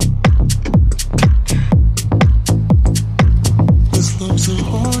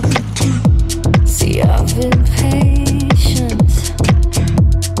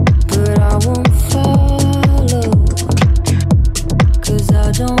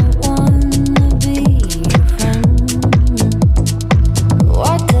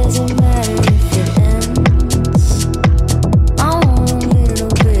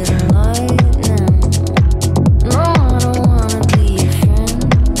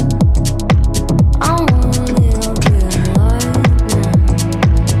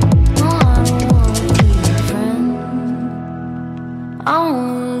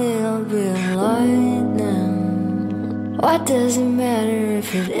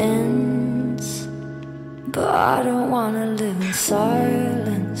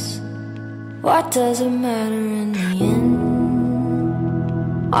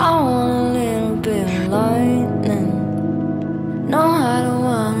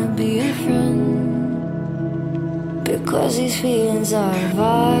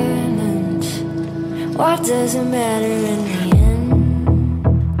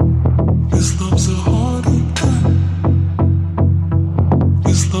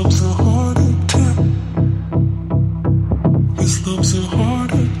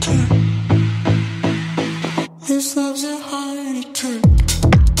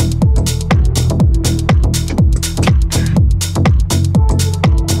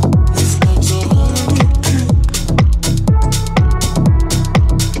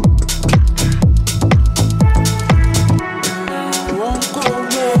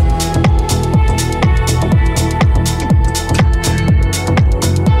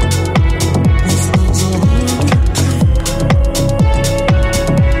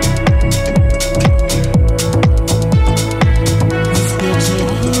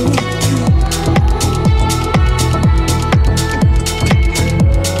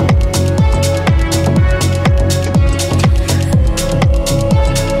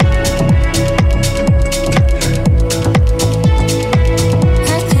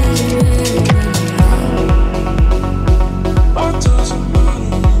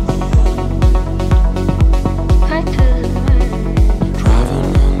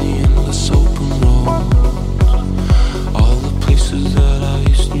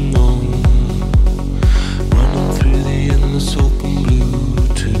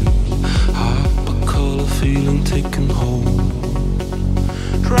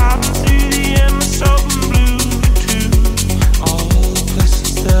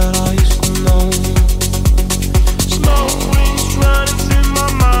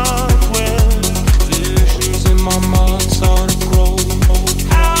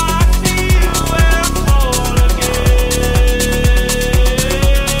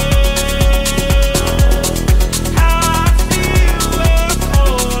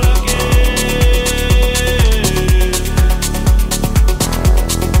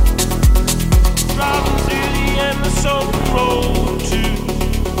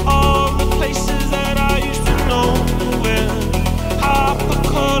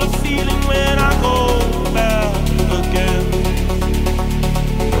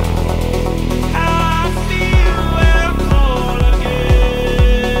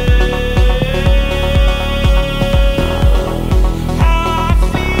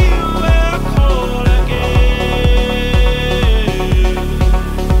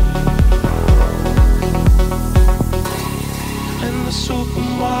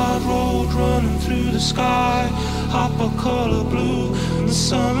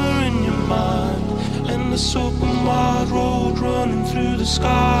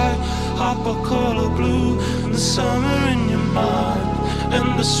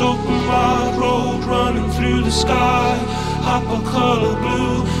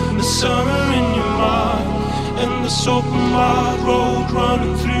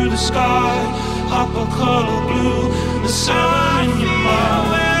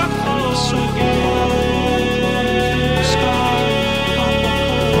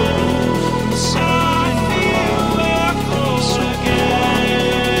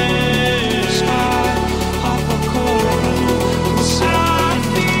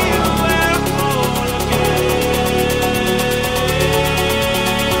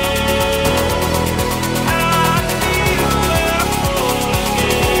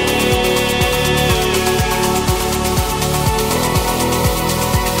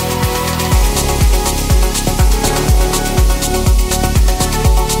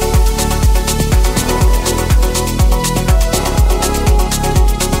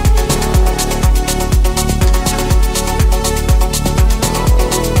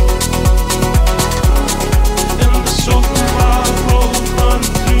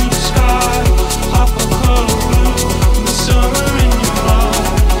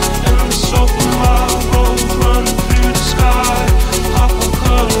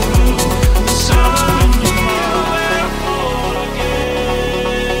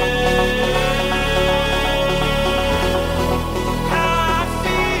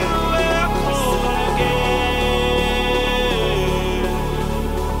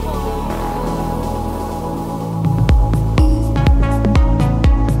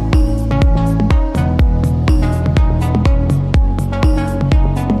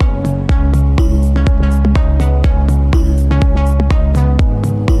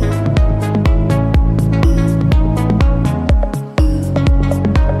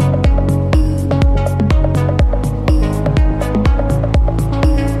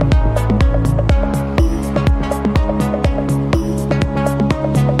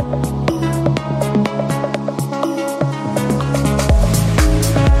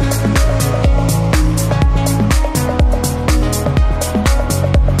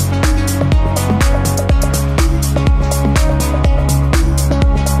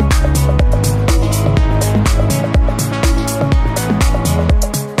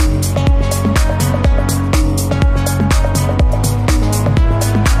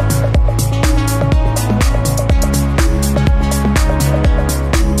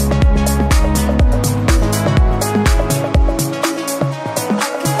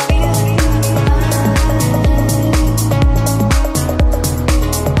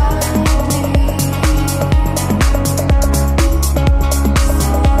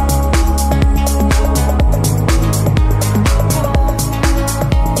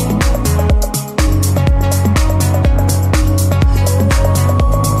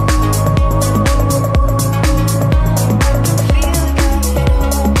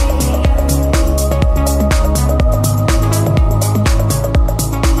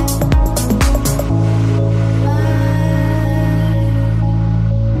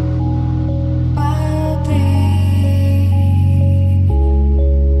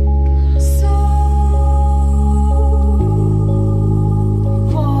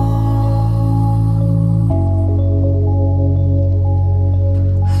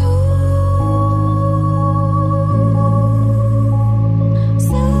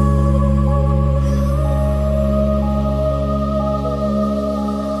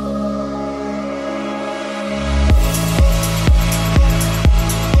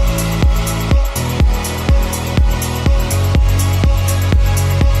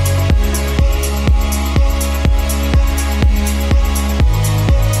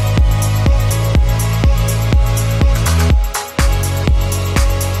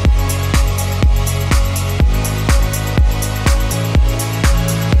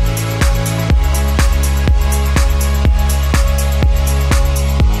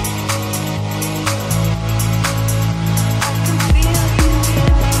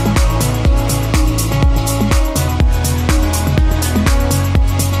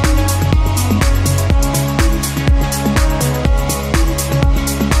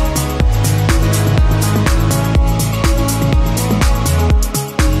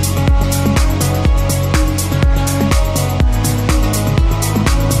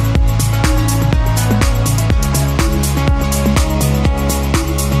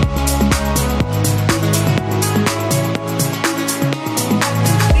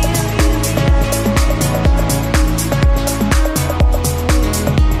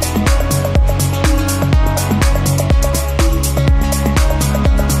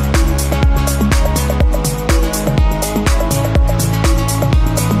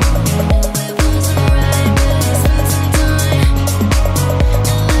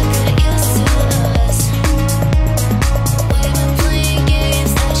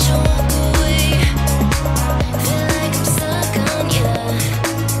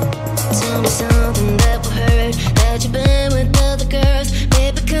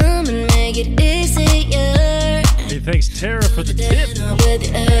 for the tip. With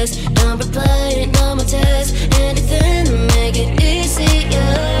your ass, I'm replying on my text. Anything to make it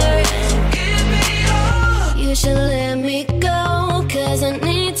easier. Give me all. You should let me go, 'cause I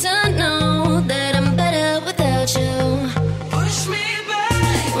need to know that I'm better without you. Push me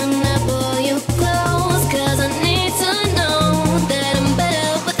back when I pull you close, 'cause I need to know that I'm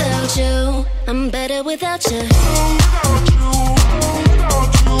better without you. I'm better without you.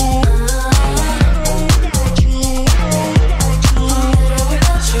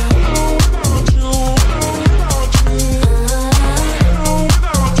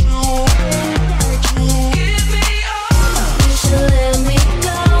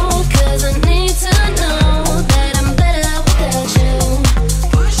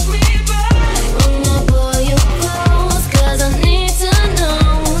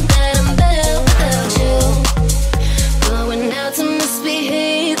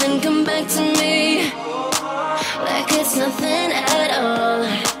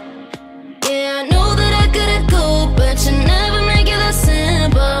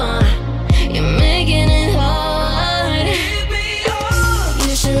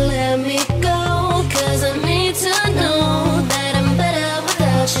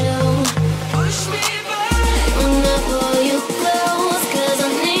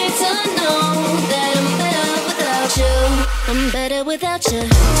 I'm better without you.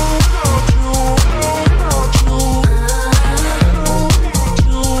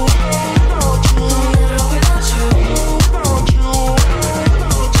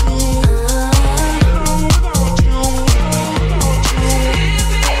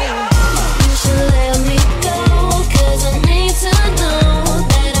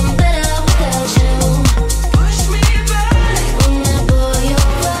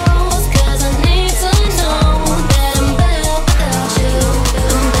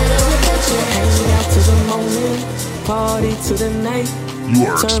 You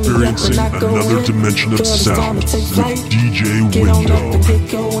are experiencing another dimension of sound with DJ Window.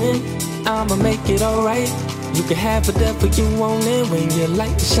 I'ma make it alright. You can have whatever you want it when your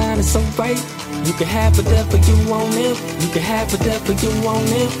light is shining so bright. You can have whatever you want it. You can have whatever you want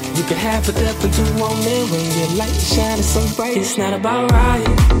it. You can have whatever you want it when your light is shining so bright. It's not about right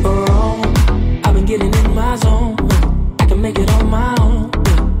or wrong. I've been getting in my zone. I can make it on my own.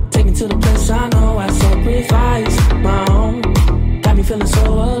 Taking to the place I know. I sacrifice my own. Got me feeling so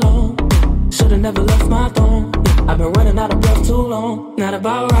alone. Should've never left my throne. I've been running out of breath too long. Not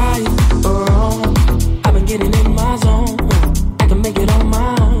about right or wrong. I've been getting in my zone. I can make it on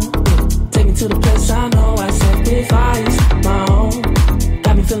my own. Taking to the place I know. I sacrifice my own.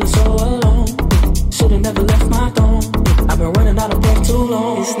 Got me feeling so alone. Should've never left my throne. I've been running out of breath too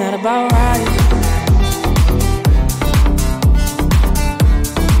long. It's not about right.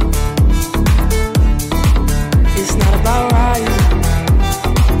 It's not about right.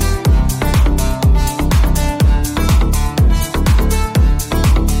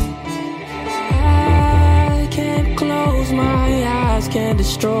 I can't close my eyes, can't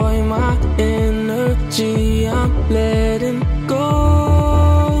destroy my energy. I'm letting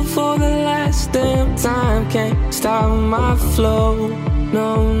go for the last damn time. Can't stop my flow.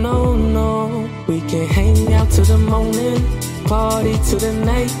 No, no, no. We can hang out till the morning, party till the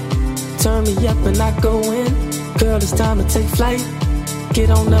night. Turn me up and I go in. Girl, it's time to take flight. Get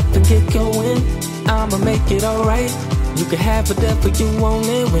on up and get going. I'ma make it alright. You can have whatever you want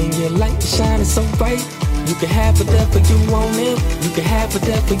it when your light is shining so bright. You can have whatever you want it. You can have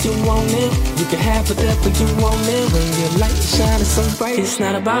whatever you want it. You can have whatever you want it when your light is shining so bright. It's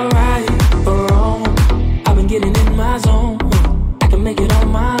not about right or wrong. I've been getting in my zone. I can make it on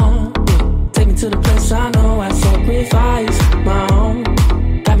my own. Take me to the place I know. I sacrifice my own.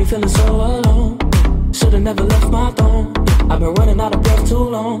 Got me feeling so alone. Should've never left my throne. I've been running out of breath too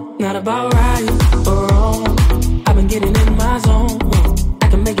long. Not about right or wrong. I've been getting in my zone. I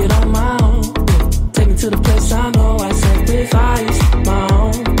can make it on my own. Take me to the place I know. I sacrifice my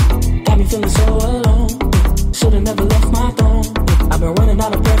own. Got me feeling so alone. Should've never left my throne. I've been running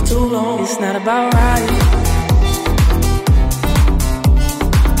out of breath too long. It's not about right.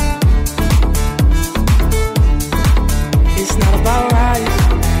 It's not about right.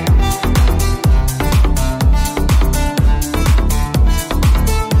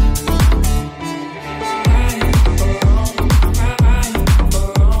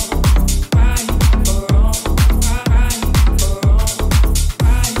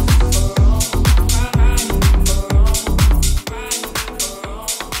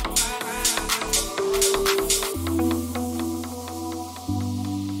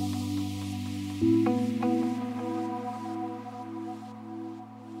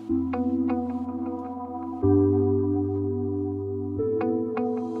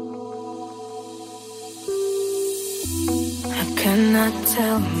 cannot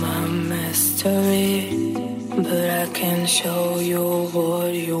tell my mystery, but I can show you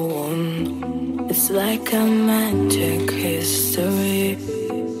what you want. It's like a magic history.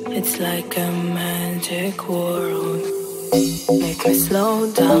 It's like a magic world. Make me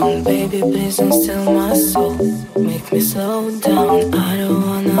slow down, baby, please don't steal my soul. Make me slow down, I don't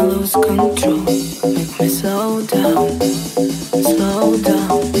wanna lose control. Make me slow down, slow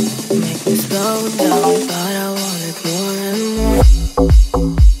down. Make me slow down, but I want it more and more.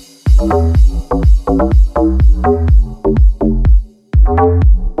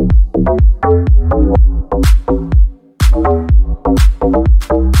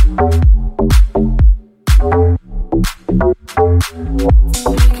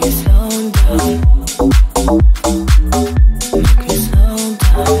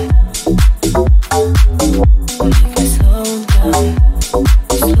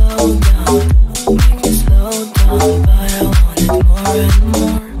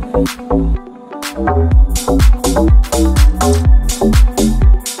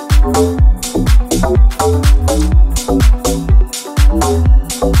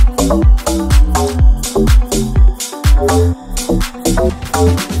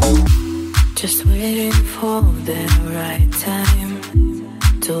 Just waiting for the right time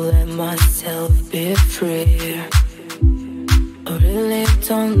to let myself be free. I really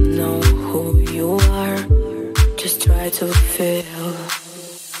don't know who you are, just try to feel.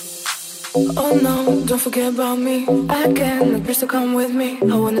 Oh no, don't forget about me again, please to come with me.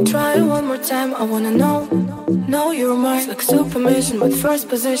 I wanna try one more time, I wanna know you're mine. It's like supermission with first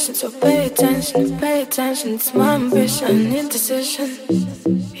position, so pay attention, it's my ambition. I need decision,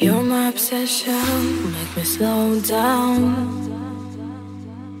 you're my obsession. Make me slow down,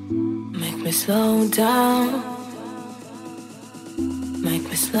 make me slow down. Make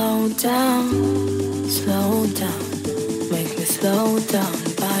me slow down, slow down. Make me slow down,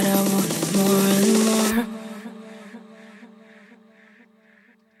 but I want it more and more.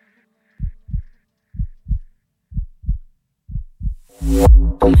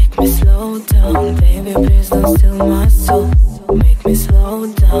 Make me slow down, baby, please don't steal my soul. Make me slow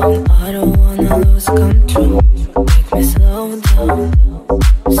down, I don't wanna lose control. Make me slow down,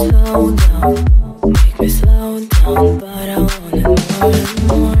 slow down. Make me slow down, but I want it more and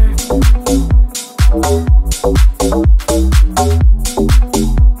more.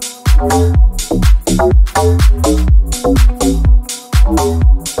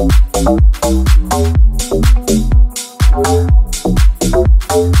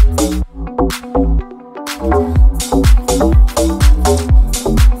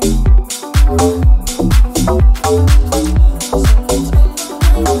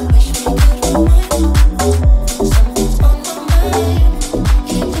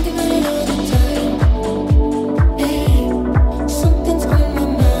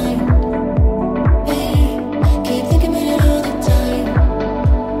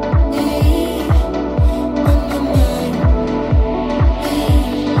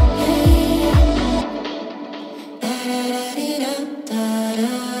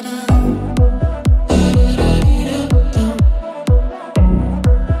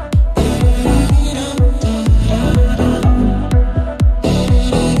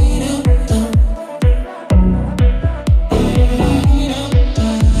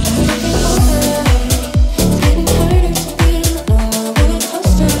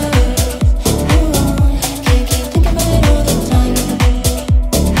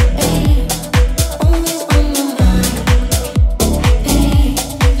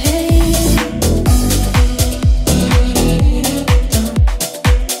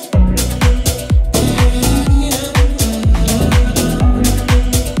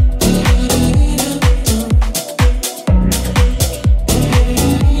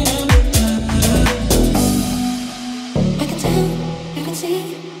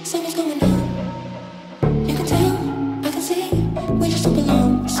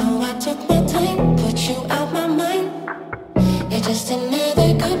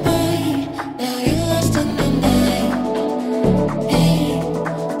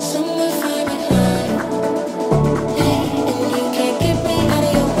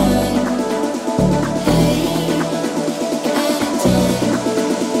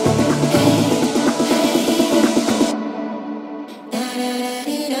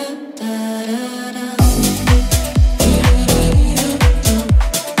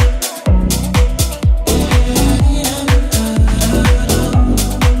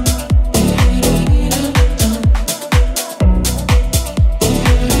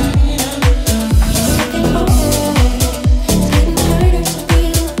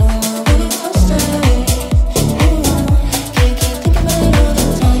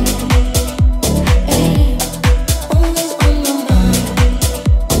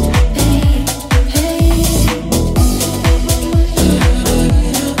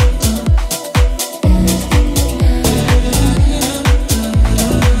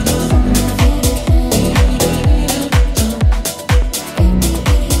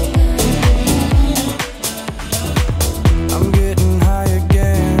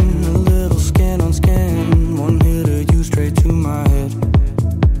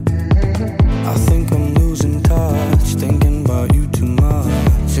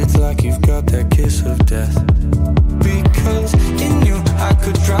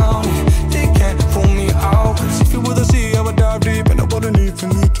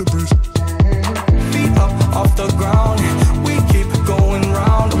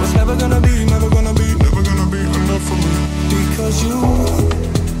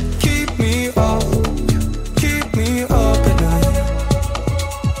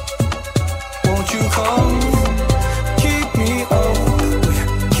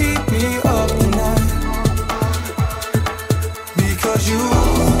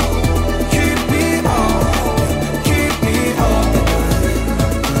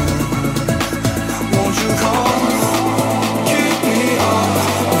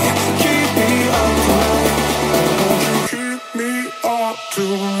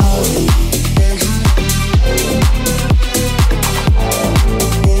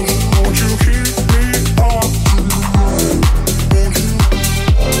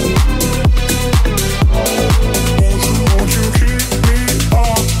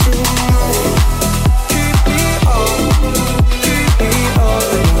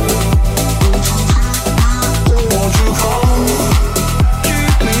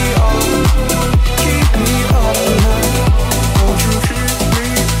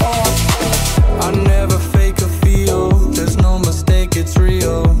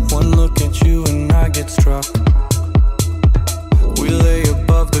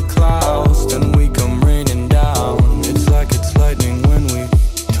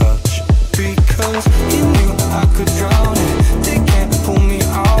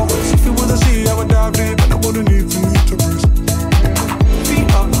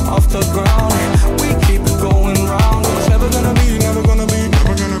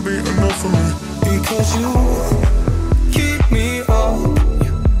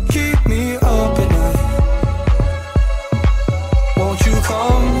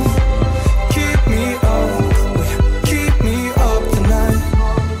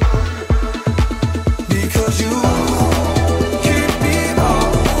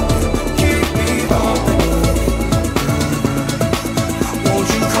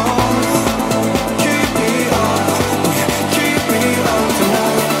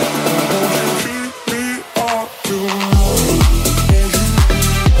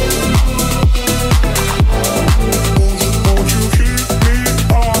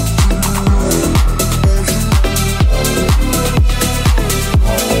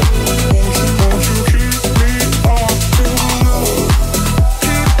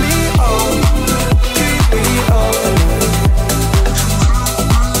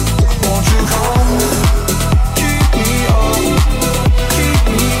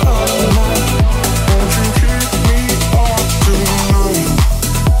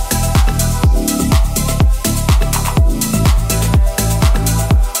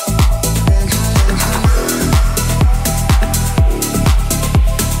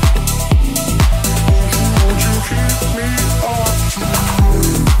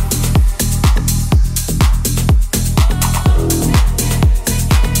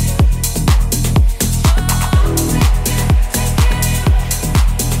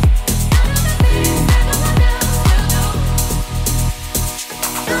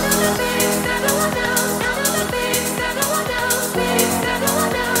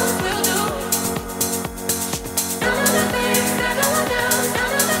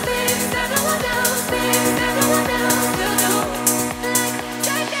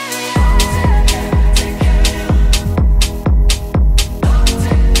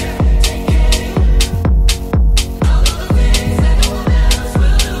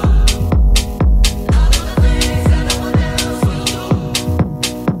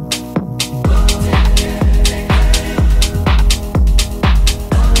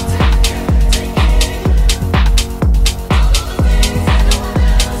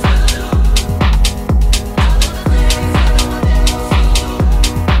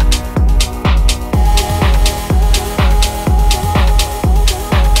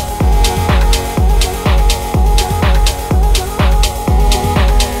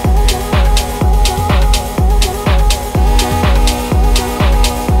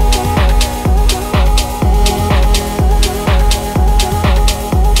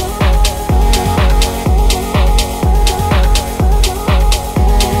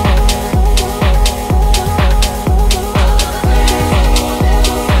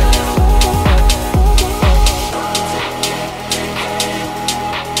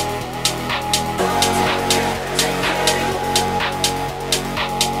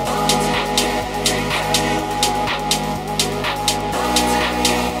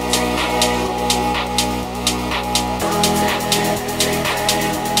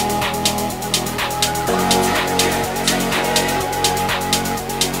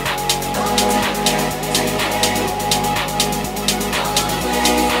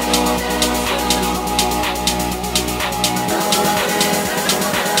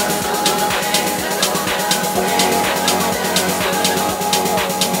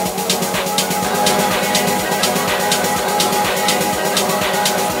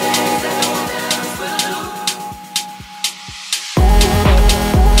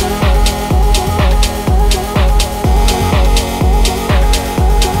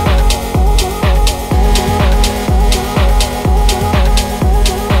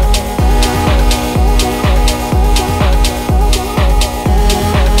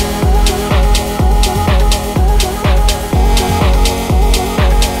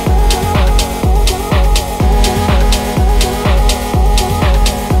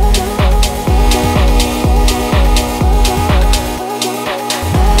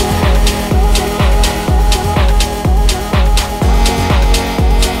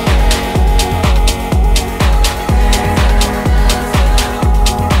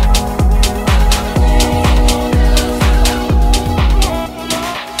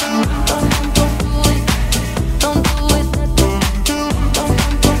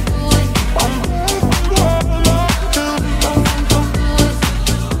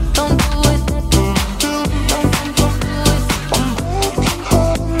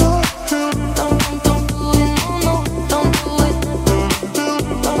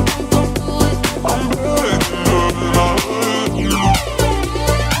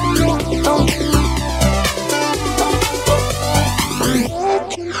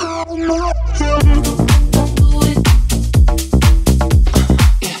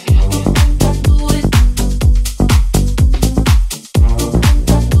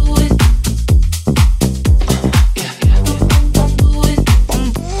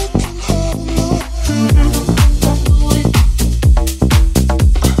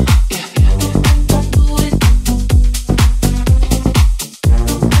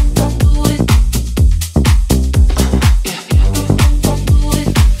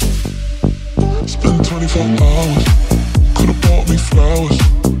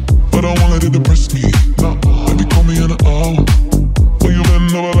 it depressed me. Baby, call me in an hour. When you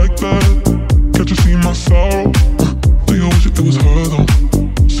bend over like that, can't you see my sorrow? Do you wish it was her though?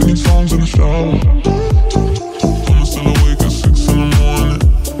 Singing songs in the shower. I'm still awake at 6 in the morning.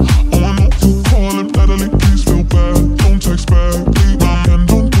 Oh, I know you calling, Natalie, please feel bad. Don't text back, leave my hand,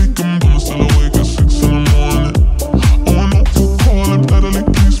 don't take them. I'm still awake at 6 in the morning. Oh, I know you calling, Natalie,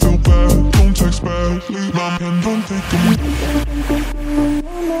 please feel bad. Don't text back, leave my hand, don't take them.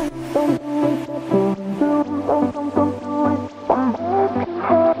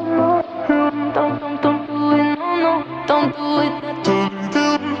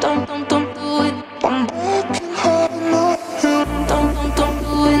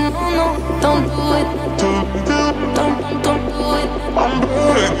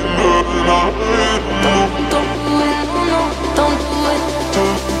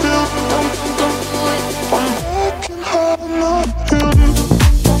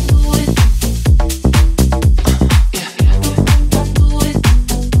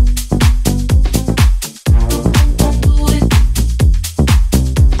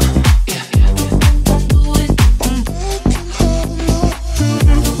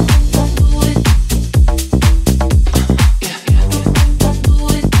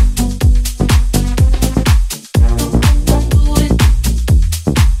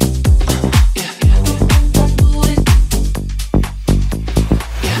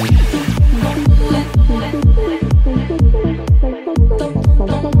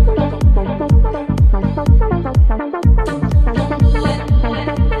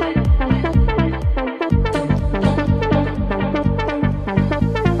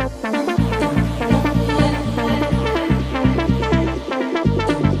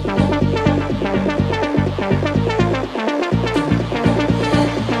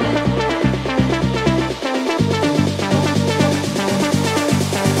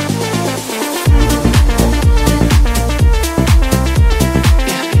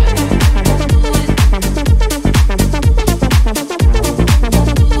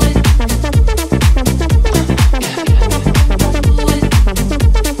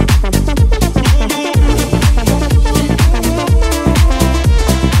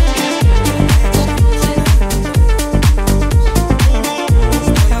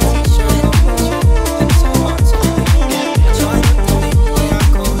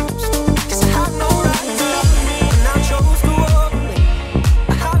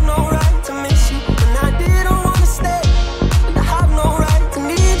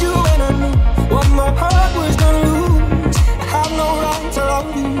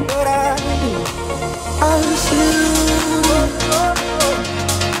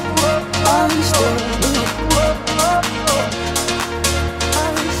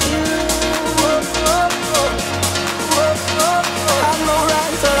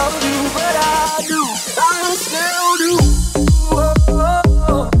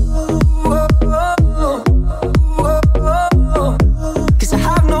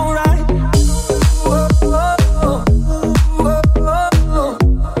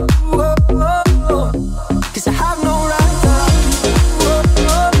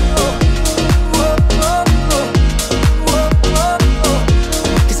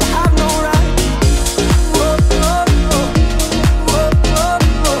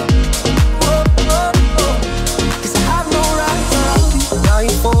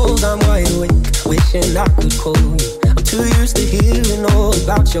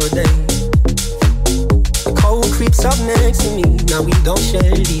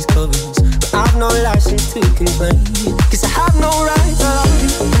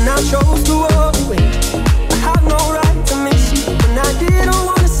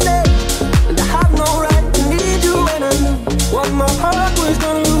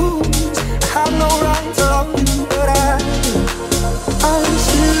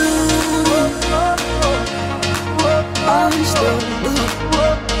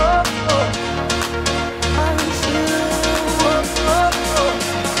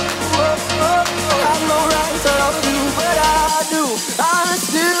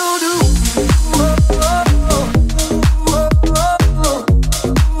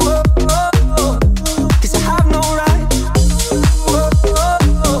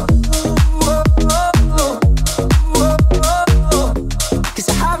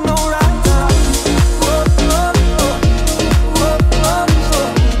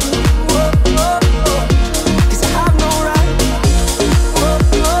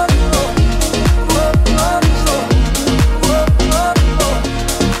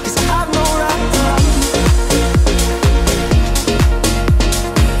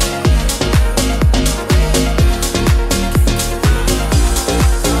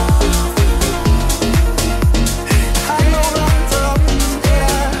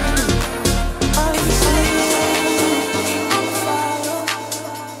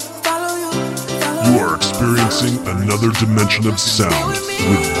 another dimension of sound with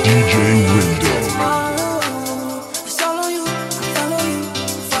DJ Window.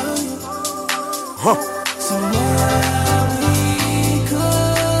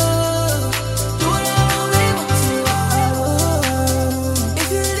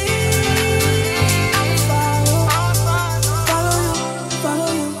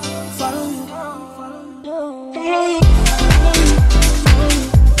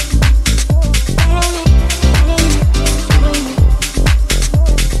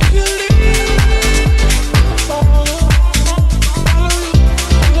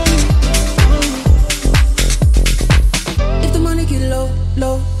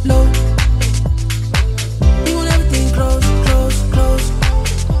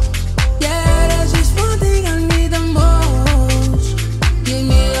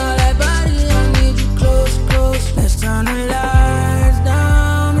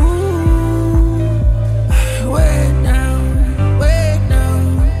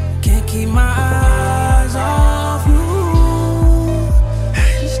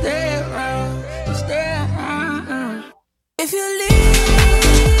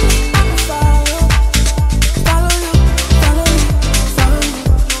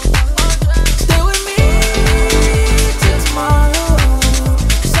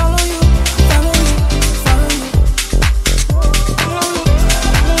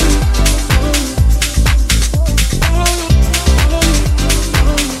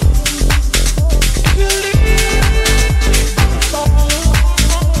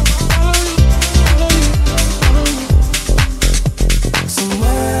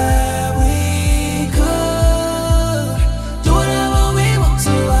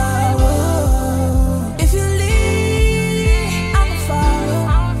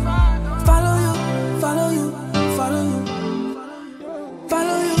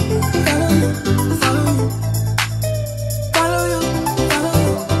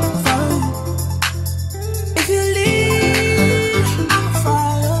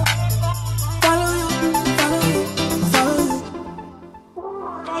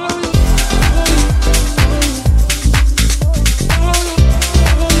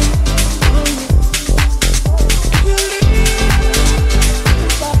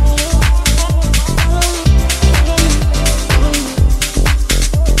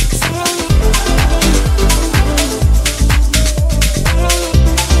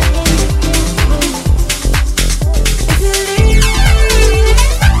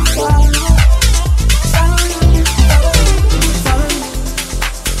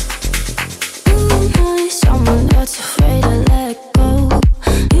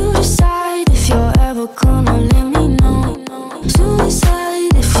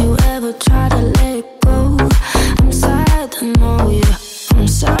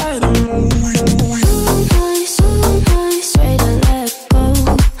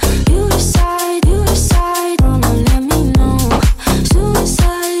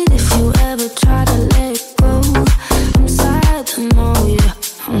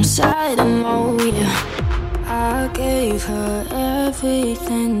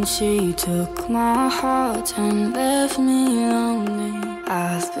 everything. She took my heart and left me lonely.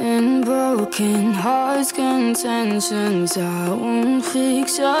 I've been broken, hearts contentions I won't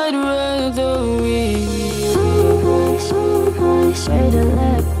fix, I'd rather leave. So nice way to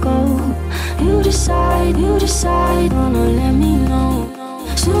let go. You decide, wanna let me know.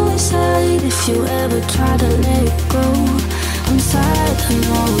 Suicide if you ever try to let go. I'm sad, I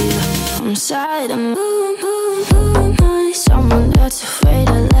know you. I'm sad, I'm someone that's afraid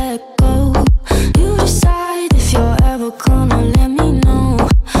to let go. You decide if you're ever gonna let me know.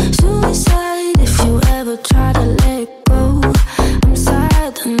 Suicide if you ever try to let go. I'm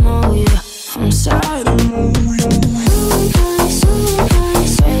sad, I know you. I'm sad, I know you. So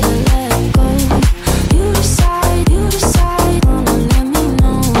nice way to let go. You decide, wanna let me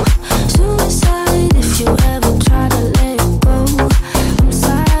know. Suicide if you ever try to let go. I'm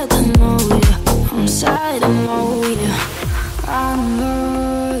sad, I know you. I'm sad, I know you. I'm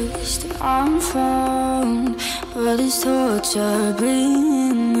lost, I'm found, but it's torture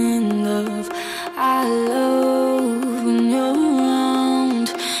being in love. I love when you're around,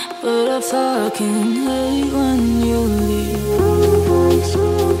 but I fucking hate when you leave. So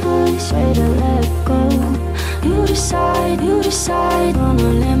nice way to let go. You decide, wanna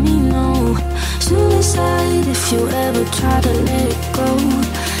let me know. Suicide if you ever try to let go.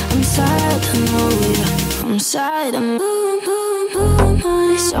 I'm sad, I know you. I'm sad, I'm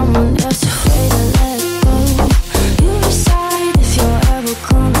someone that's afraid to let go. You decide if you're ever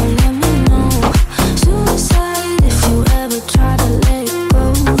gonna let me know. Suicide if you ever try to let go.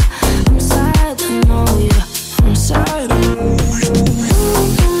 I'm sad, I know you. I'm sad.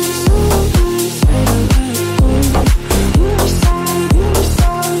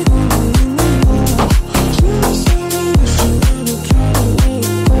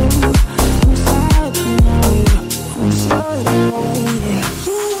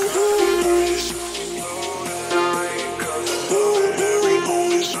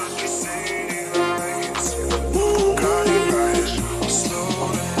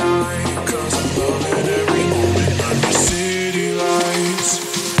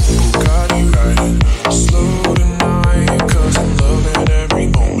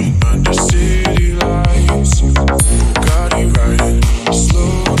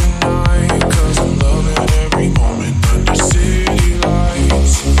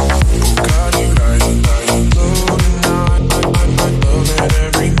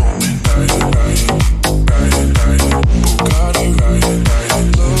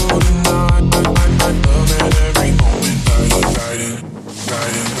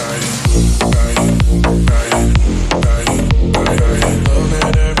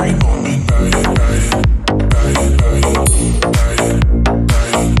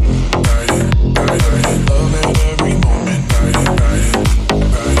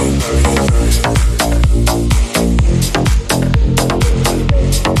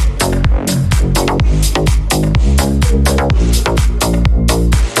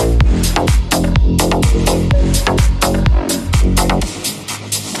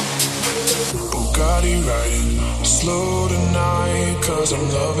 riding slow tonight, cause I'm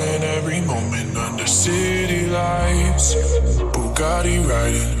loving every moment under city lights. Bugatti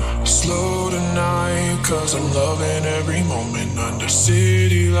riding slow tonight, cause I'm loving every moment under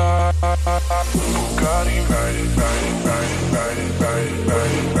city lights. Bugatti riding, riding, riding, riding, riding, riding,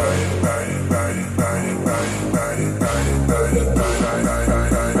 riding, riding, riding, riding, riding, riding, riding, riding, riding,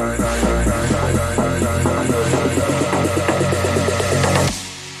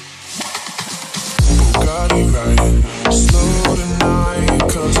 Bugatti riding slow tonight,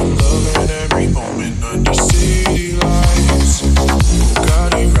 cause I'm loving every moment under city lights.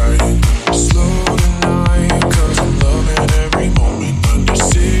 Bugatti riding slow tonight, cause I'm loving every moment under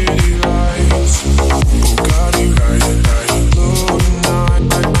city lights. Bugatti riding, riding slow tonight,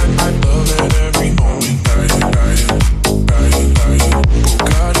 I'm loving every moment, riding, riding, riding, riding.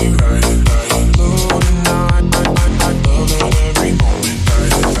 Bugatti riding, riding slow tonight, I'm loving every moment,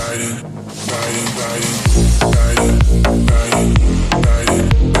 riding, riding, riding, riding.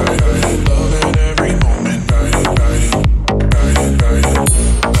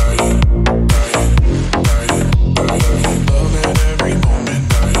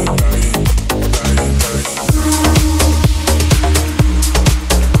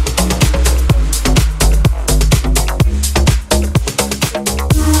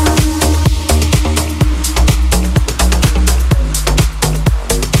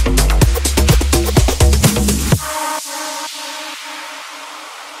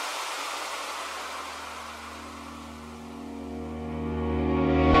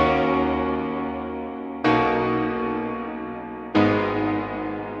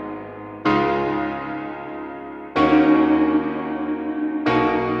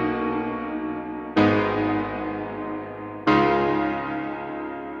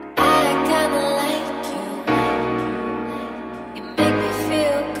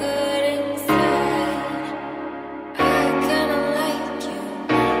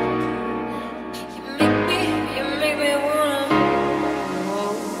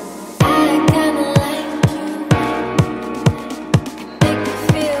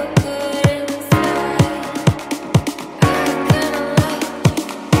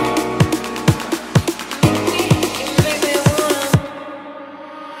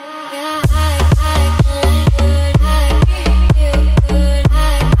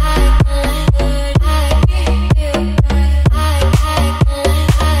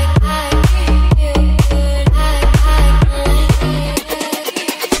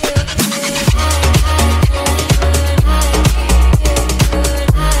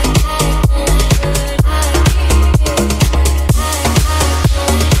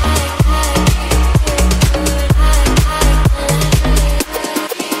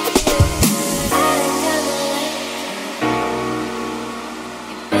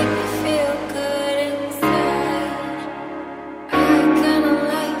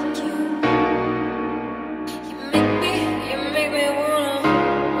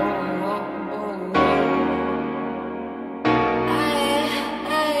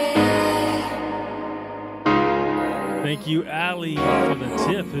 Thank you, Allie, for the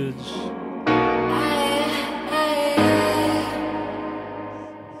tippage.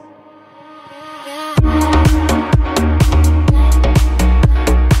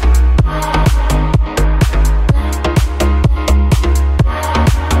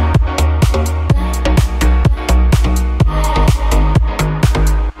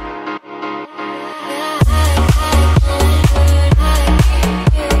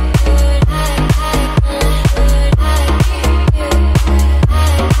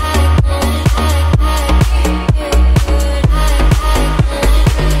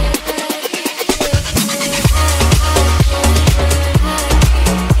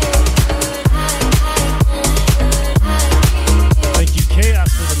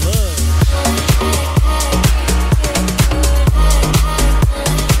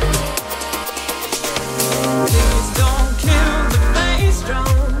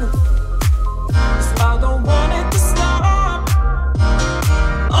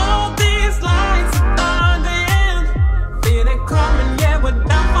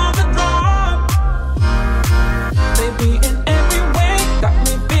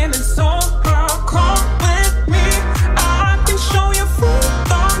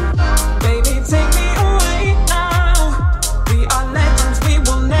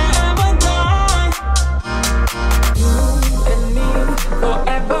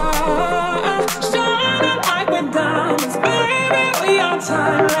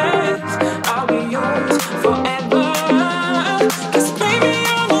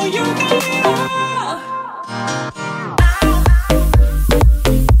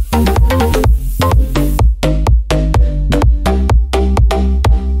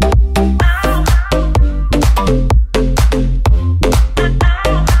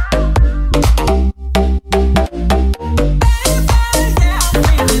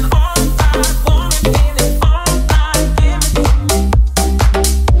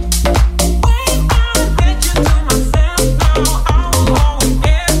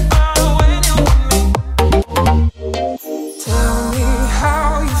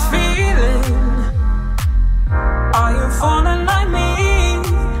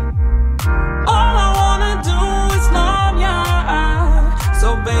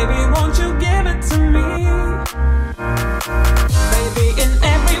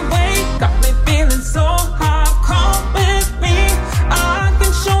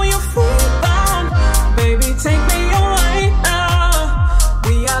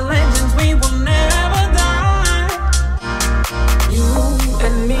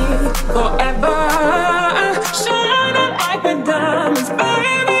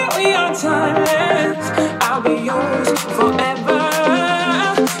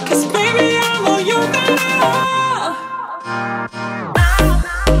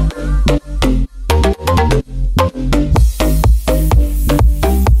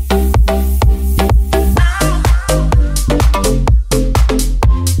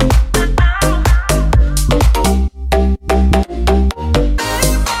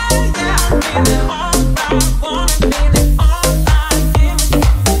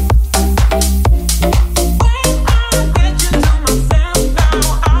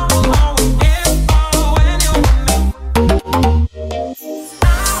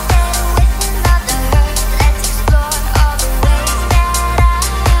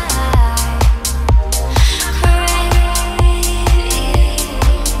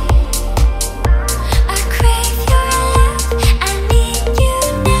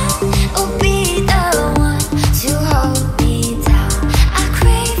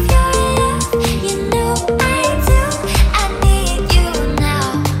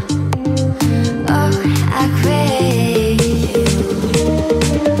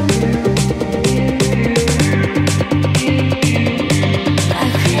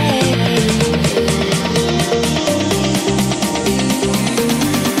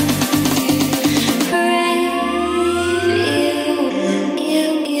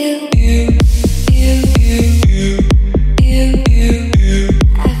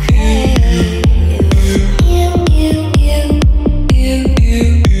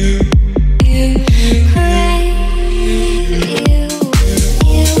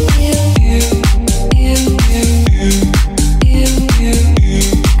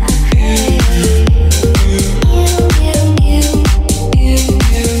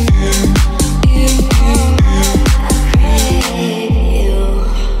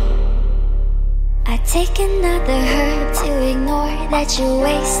 take another herb to ignore that you're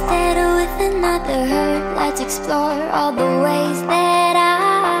wasted with another herb. Let's explore all the ways that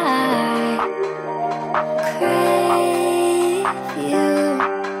I crave you.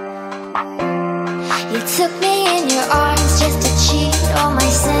 You took me in your arms just to cheat all my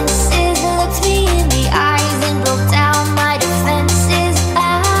senses. Looked me in the eye.